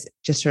surprise,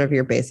 just sort of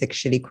your basic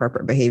shitty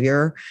corporate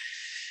behavior.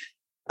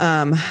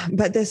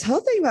 But this whole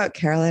thing about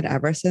Carolyn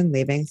Everson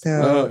leaving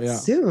so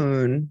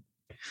soon.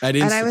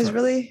 And I was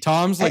really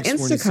Tom's like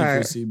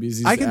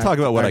Instacart. I can talk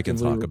about what I can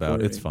talk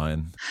about. It's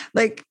fine.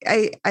 Like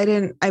I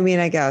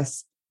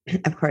guess,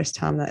 of course,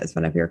 Tom, that is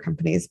one of your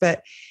companies,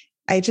 but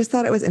I just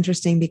thought it was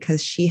interesting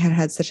because she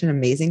had such an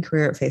amazing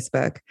career at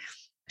Facebook.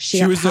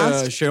 She was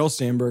a Sheryl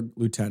Sandberg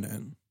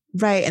lieutenant.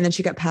 Right. And then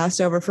she got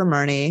passed over for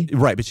Marnie.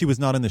 Right. But she was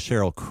not in the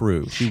Sheryl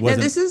crew. She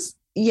wasn't. This is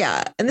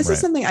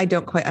something I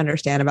don't quite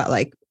understand about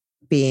like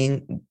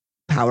being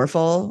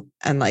powerful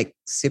and like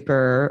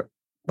super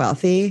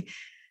wealthy,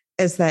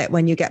 is that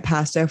when you get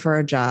passed over for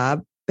a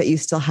job, but you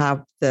still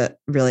have the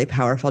really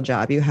powerful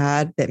job you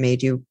had that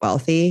made you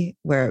wealthy,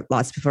 where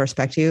lots of people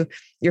respect you,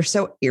 you're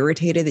so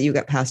irritated that you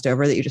get passed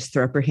over that you just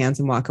throw up your hands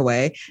and walk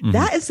away. Mm-hmm.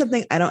 That is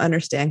something I don't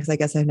understand, because I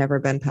guess I've never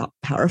been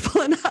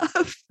powerful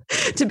enough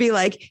to be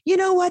like, you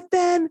know what,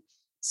 then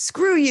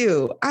screw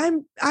you.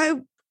 I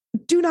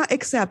do not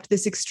accept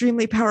this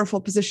extremely powerful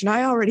position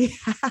I already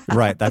have.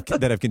 Right. That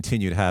I've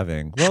continued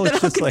having. Well,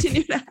 it's just like,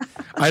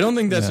 I don't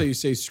think that's how you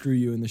say screw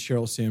you in the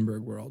Sheryl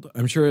Sandberg world.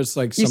 I'm sure it's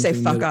like You something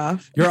say fuck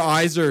off. Your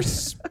eyes are,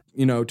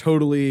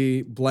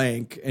 totally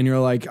blank, and you're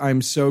like,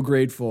 I'm so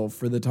grateful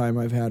for the time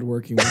I've had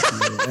working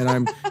with you, and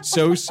I'm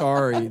so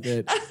sorry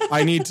that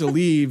I need to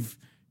leave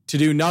to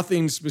do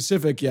nothing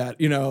specific yet.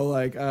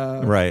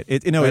 Right.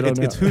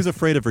 It's Who's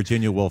Afraid of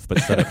Virginia Woolf, but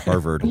set at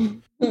Harvard.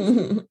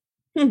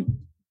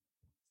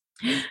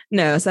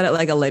 No, said it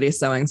like a lady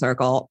sewing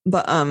circle.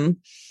 But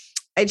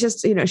I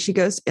just, she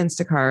goes to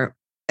Instacart.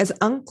 It's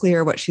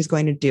unclear what she's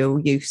going to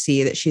do. You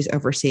see that she's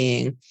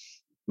overseeing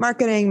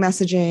marketing,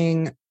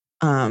 messaging,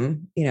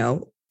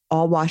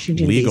 all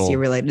Washington, D.C.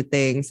 related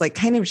things. Like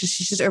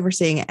she's just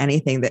overseeing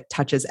anything that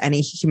touches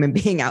any human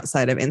being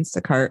outside of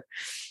Instacart.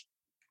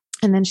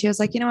 And then she was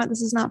like, you know what?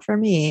 This is not for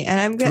me. And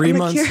I'm 3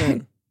 months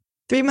in.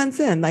 3 months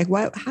in, like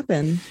what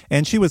happened?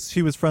 And she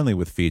was friendly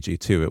with Fiji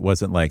too. It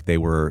wasn't like they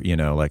were,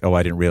 like, oh,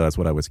 I didn't realize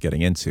what I was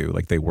getting into.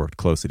 Like they worked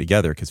closely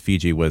together because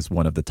Fiji was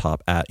one of the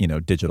top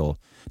digital,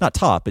 not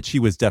top, but she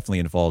was definitely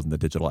involved in the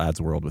digital ads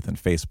world within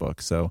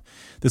Facebook. So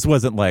this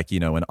wasn't like,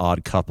 an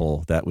odd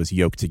couple that was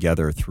yoked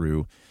together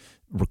through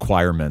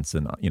requirements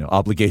and,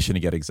 obligation to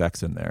get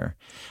execs in there.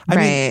 I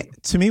mean,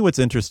 to me, what's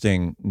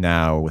interesting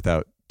now,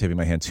 without tipping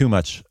my hand too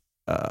much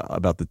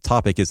about the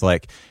topic, is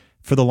like,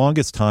 for the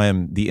longest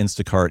time, the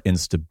Instacart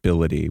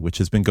instability, which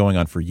has been going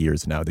on for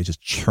years now, they just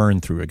churn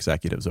through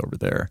executives over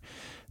there.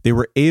 They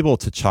were able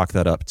to chalk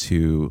that up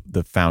to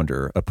the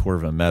founder,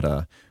 Apurva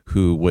Mehta,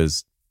 who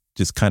was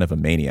just kind of a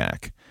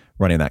maniac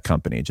running that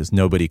company. Just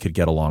nobody could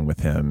get along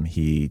with him.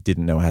 He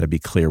didn't know how to be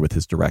clear with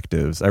his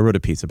directives. I wrote a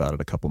piece about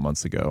it a couple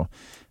months ago,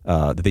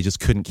 that they just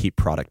couldn't keep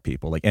product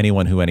people. Like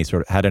anyone who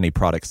had any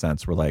product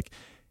sense were like,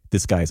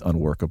 this guy's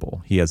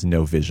unworkable. He has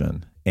no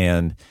vision.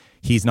 And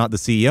he's not the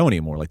CEO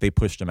anymore. Like they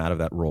pushed him out of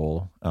that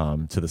role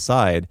to the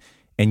side,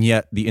 and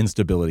yet the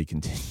instability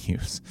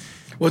continues.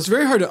 Well, it's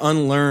very hard to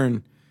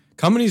unlearn.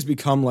 Companies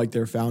become like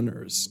their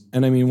founders.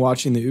 And I mean,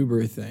 watching the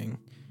Uber thing,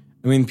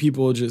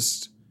 people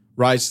just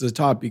rise to the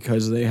top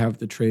because they have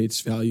the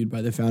traits valued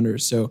by the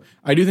founders. So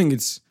I do think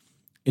it's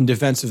in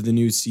defense of the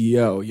new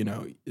CEO,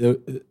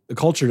 the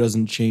culture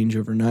doesn't change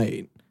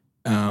overnight.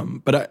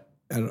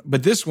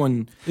 But this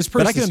person.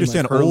 But I can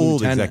understand like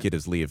old lieutenant.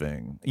 executives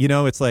leaving.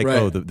 It's like,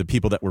 the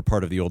people that were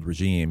part of the old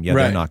regime,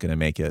 they're not going to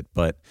make it.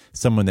 But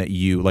someone that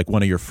like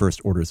one of your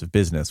first orders of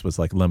business was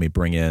like, let me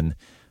bring in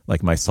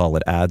like my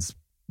solid ads,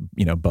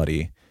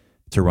 buddy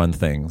to run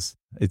things.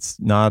 It's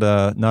not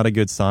a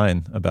good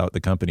sign about the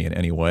company in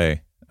any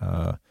way.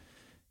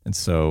 And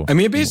so,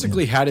 it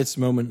basically had its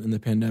moment in the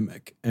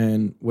pandemic,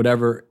 and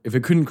whatever, if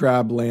it couldn't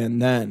grab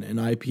land then, an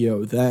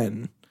IPO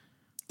then.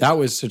 That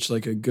was such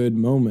like a good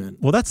moment.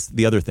 Well, that's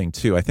the other thing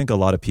too. I think a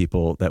lot of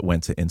people that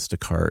went to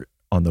Instacart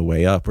on the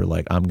way up were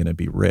like, I'm going to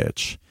be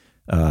rich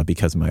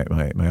because my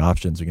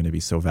options are going to be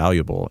so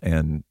valuable.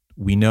 And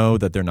we know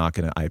that they're not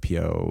going to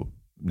IPO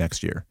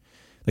next year.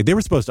 Like they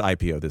were supposed to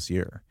IPO this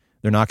year.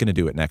 They're not going to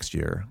do it next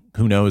year.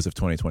 Who knows if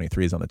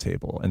 2023 is on the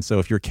table. And so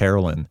if you're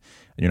Carolyn and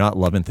you're not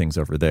loving things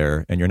over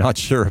there and you're not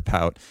sure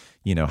about,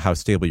 how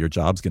stable your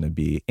job's going to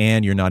be,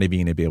 and you're not even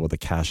going to be able to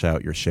cash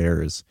out your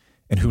shares,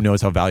 and who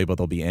knows how valuable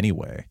they'll be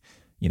anyway.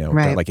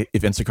 Like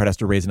if Instacart has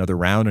to raise another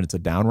round and it's a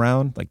down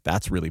round, like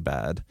that's really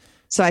bad.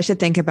 So I should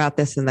think about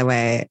this in the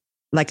way,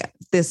 like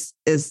this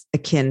is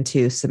akin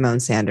to Simone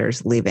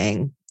Sanders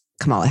leaving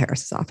Kamala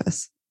Harris's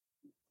office.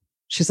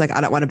 She's like,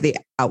 I don't want to be the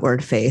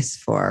outward face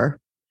for,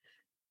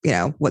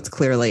 what's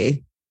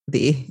clearly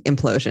the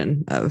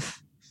implosion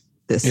of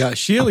this. Yeah,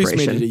 she at least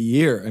made operation. it a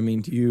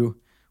year.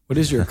 What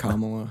is your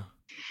Kamala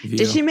view?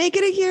 Did she make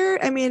it a year?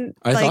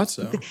 I thought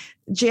so.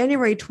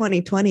 January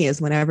 2020 is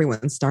when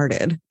everyone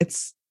started.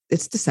 It's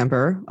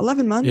December,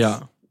 11 months.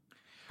 Yeah.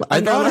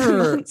 I thought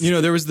her,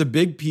 there was the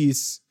big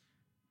piece.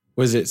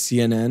 Was it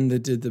CNN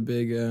that did the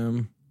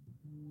big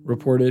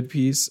reported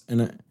piece?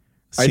 And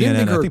I didn't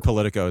think I think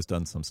Politico has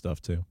done some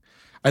stuff too.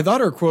 I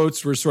thought her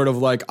quotes were sort of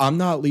like, I'm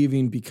not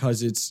leaving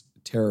because it's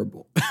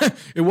terrible.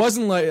 It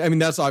wasn't like,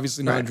 that's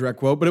obviously not a direct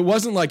quote, but it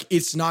wasn't like,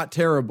 it's not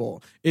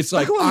terrible. It's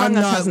like, I'm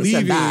not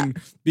leaving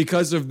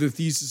because of the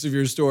thesis of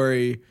your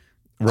story.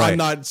 Right. I'm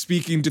not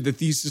speaking to the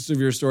thesis of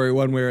your story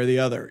one way or the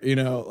other.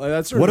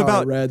 That's sort of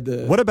how I read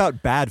the... What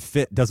about bad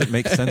fit doesn't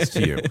make sense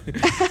to you?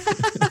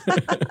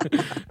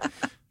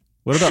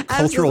 What about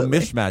cultural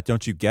mishmash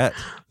don't you get?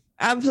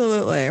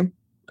 Absolutely.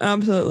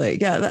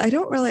 Yeah, I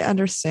don't really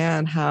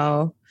understand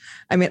how...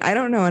 I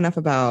don't know enough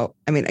about...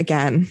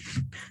 again...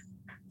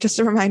 Just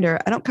a reminder,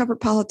 I don't cover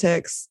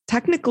politics.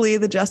 Technically,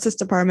 the Justice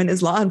Department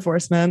is law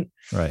enforcement.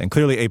 Right. And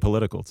clearly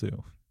apolitical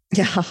too.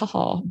 Yeah.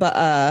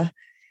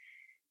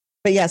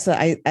 But yeah, so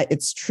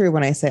it's true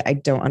when I say I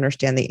don't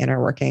understand the inner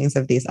workings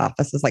of these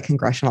offices, like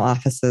congressional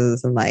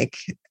offices and like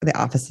the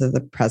office of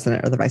the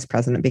president or the vice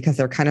president, because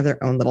they're kind of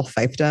their own little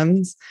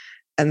fiefdoms.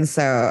 And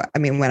so,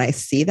 when I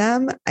see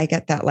them, I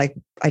get that, like,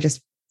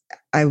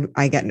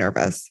 I get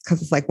nervous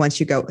because it's like, once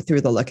you go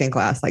through the looking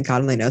glass, like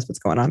God only knows what's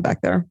going on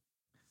back there.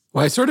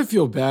 Well, I sort of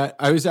feel bad.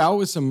 I was out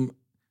with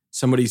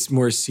somebody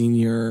more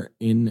senior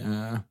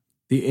in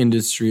the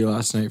industry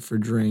last night for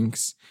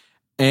drinks,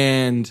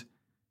 and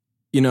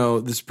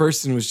this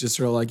person was just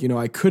sort of like,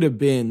 I could have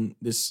been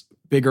this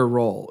bigger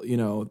role,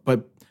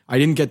 but I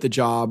didn't get the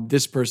job.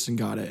 This person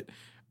got it.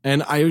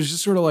 And I was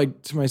just sort of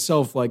like to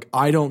myself, like,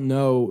 I don't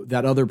know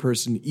that other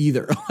person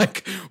either.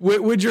 Like,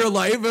 would your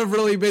life have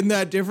really been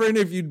that different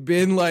if you'd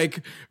been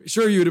like,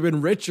 sure, you would have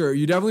been richer.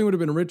 You definitely would have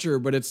been richer,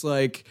 but it's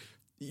like,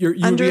 you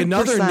would be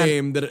another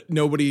name that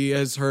nobody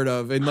has heard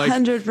of. And like,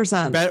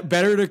 100%.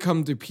 Better to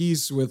come to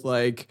peace with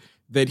like,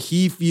 that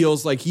he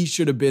feels like he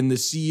should have been the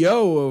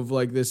CEO of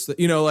like this,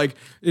 like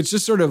it's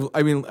just sort of,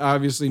 I mean,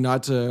 obviously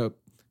but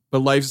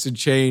life's a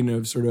chain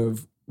of sort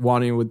of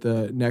wanting what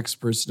the next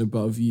person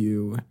above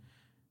you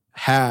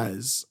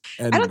has.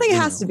 And, I don't think it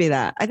has to be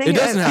that. I think it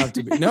doesn't have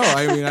to be. No,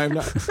 I mean,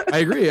 I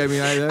agree. I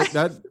mean,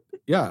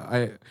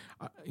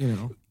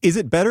 Is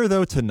it better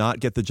though to not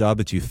get the job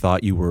that you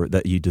thought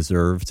that you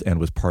deserved and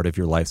was part of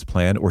your life's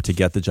plan, or to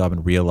get the job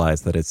and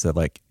realize that it's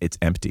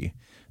empty,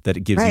 that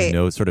it gives you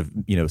no sort of,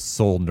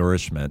 soul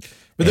nourishment?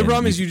 But the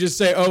problem is you just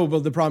say, oh, well,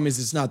 the problem is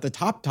it's not the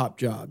top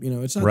job.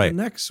 It's not the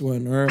next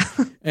one.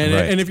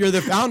 And if you're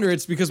the founder,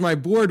 it's because my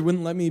board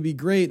wouldn't let me be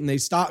great and they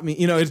stopped me.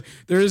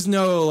 There is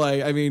no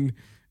like, I mean,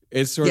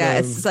 it's sort of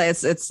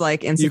it's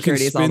like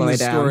insecurities all the way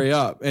down. Story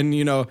up, and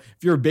if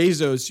you're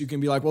Bezos, you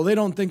can be like, well, they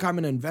don't think I'm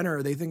an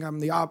inventor; they think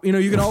I'm the op.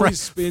 You can always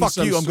spin. Fuck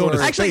some you! I'm going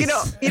to actually,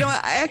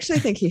 I actually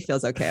think he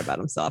feels okay about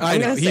himself. I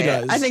know he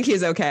does. I think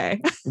he's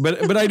okay.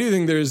 but I do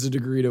think there's a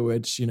degree to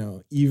which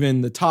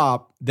even the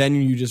top, then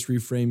you just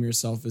reframe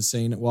yourself as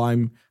saying, well,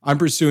 I'm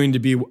pursuing to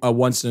be a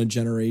once in a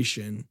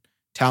generation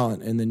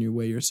talent, and then you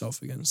weigh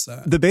yourself against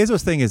that. The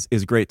Bezos thing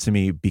is great to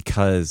me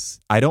because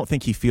I don't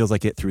think he feels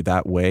like it through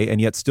that way,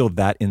 and yet still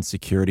that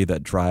insecurity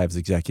that drives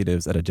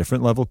executives at a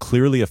different level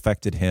clearly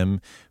affected him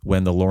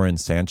when the Lauren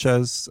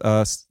Sanchez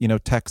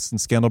text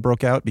and scandal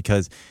broke out,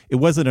 because it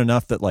wasn't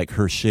enough that like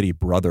her shitty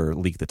brother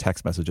leaked the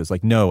text messages.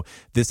 Like, no,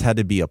 this had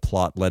to be a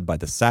plot led by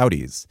the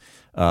Saudis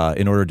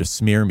in order to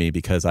smear me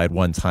because I had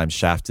one time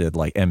shafted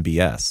like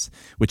MBS,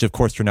 which of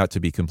course turned out to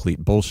be complete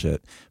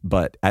bullshit.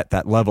 But at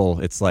that level,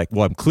 it's like,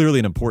 well, I'm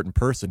clearly an important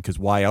person, because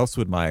why else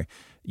would my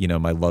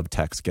love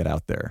text get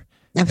out there?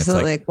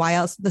 Absolutely. Like, why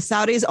else? The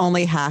Saudis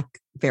only hack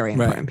very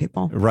important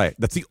people. Right.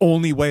 That's the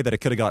only way that it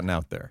could have gotten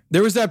out there.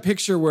 There was that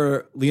picture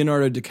where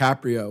Leonardo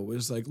DiCaprio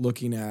was like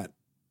looking at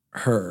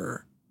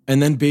her, and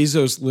then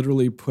Bezos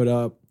literally put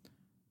up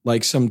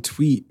like some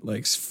tweet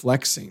like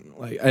flexing.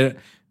 Like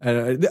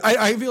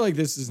I feel like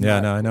this is I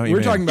know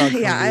we're talking about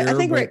career,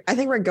 I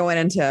think we're going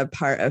into a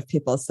part of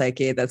people's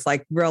psyche that's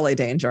like really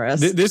dangerous.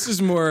 This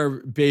is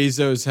more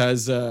Bezos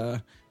has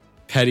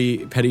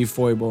petty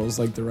foibles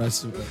like the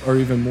rest of it, or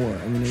even more.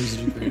 I mean, there's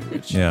a degree to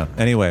which. Yeah.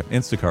 Anyway,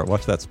 Instacart,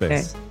 watch that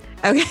space.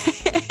 Okay.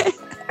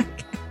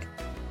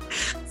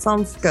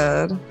 Sounds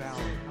good.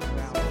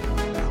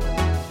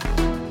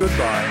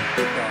 Goodbye.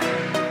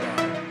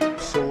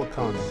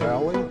 Silicon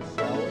Valley.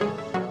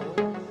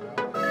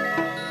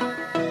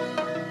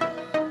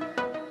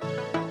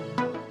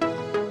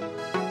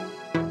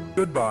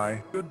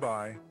 Goodbye.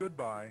 Goodbye.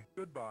 Goodbye.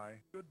 Goodbye.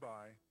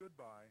 Goodbye.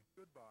 Goodbye.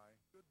 Goodbye.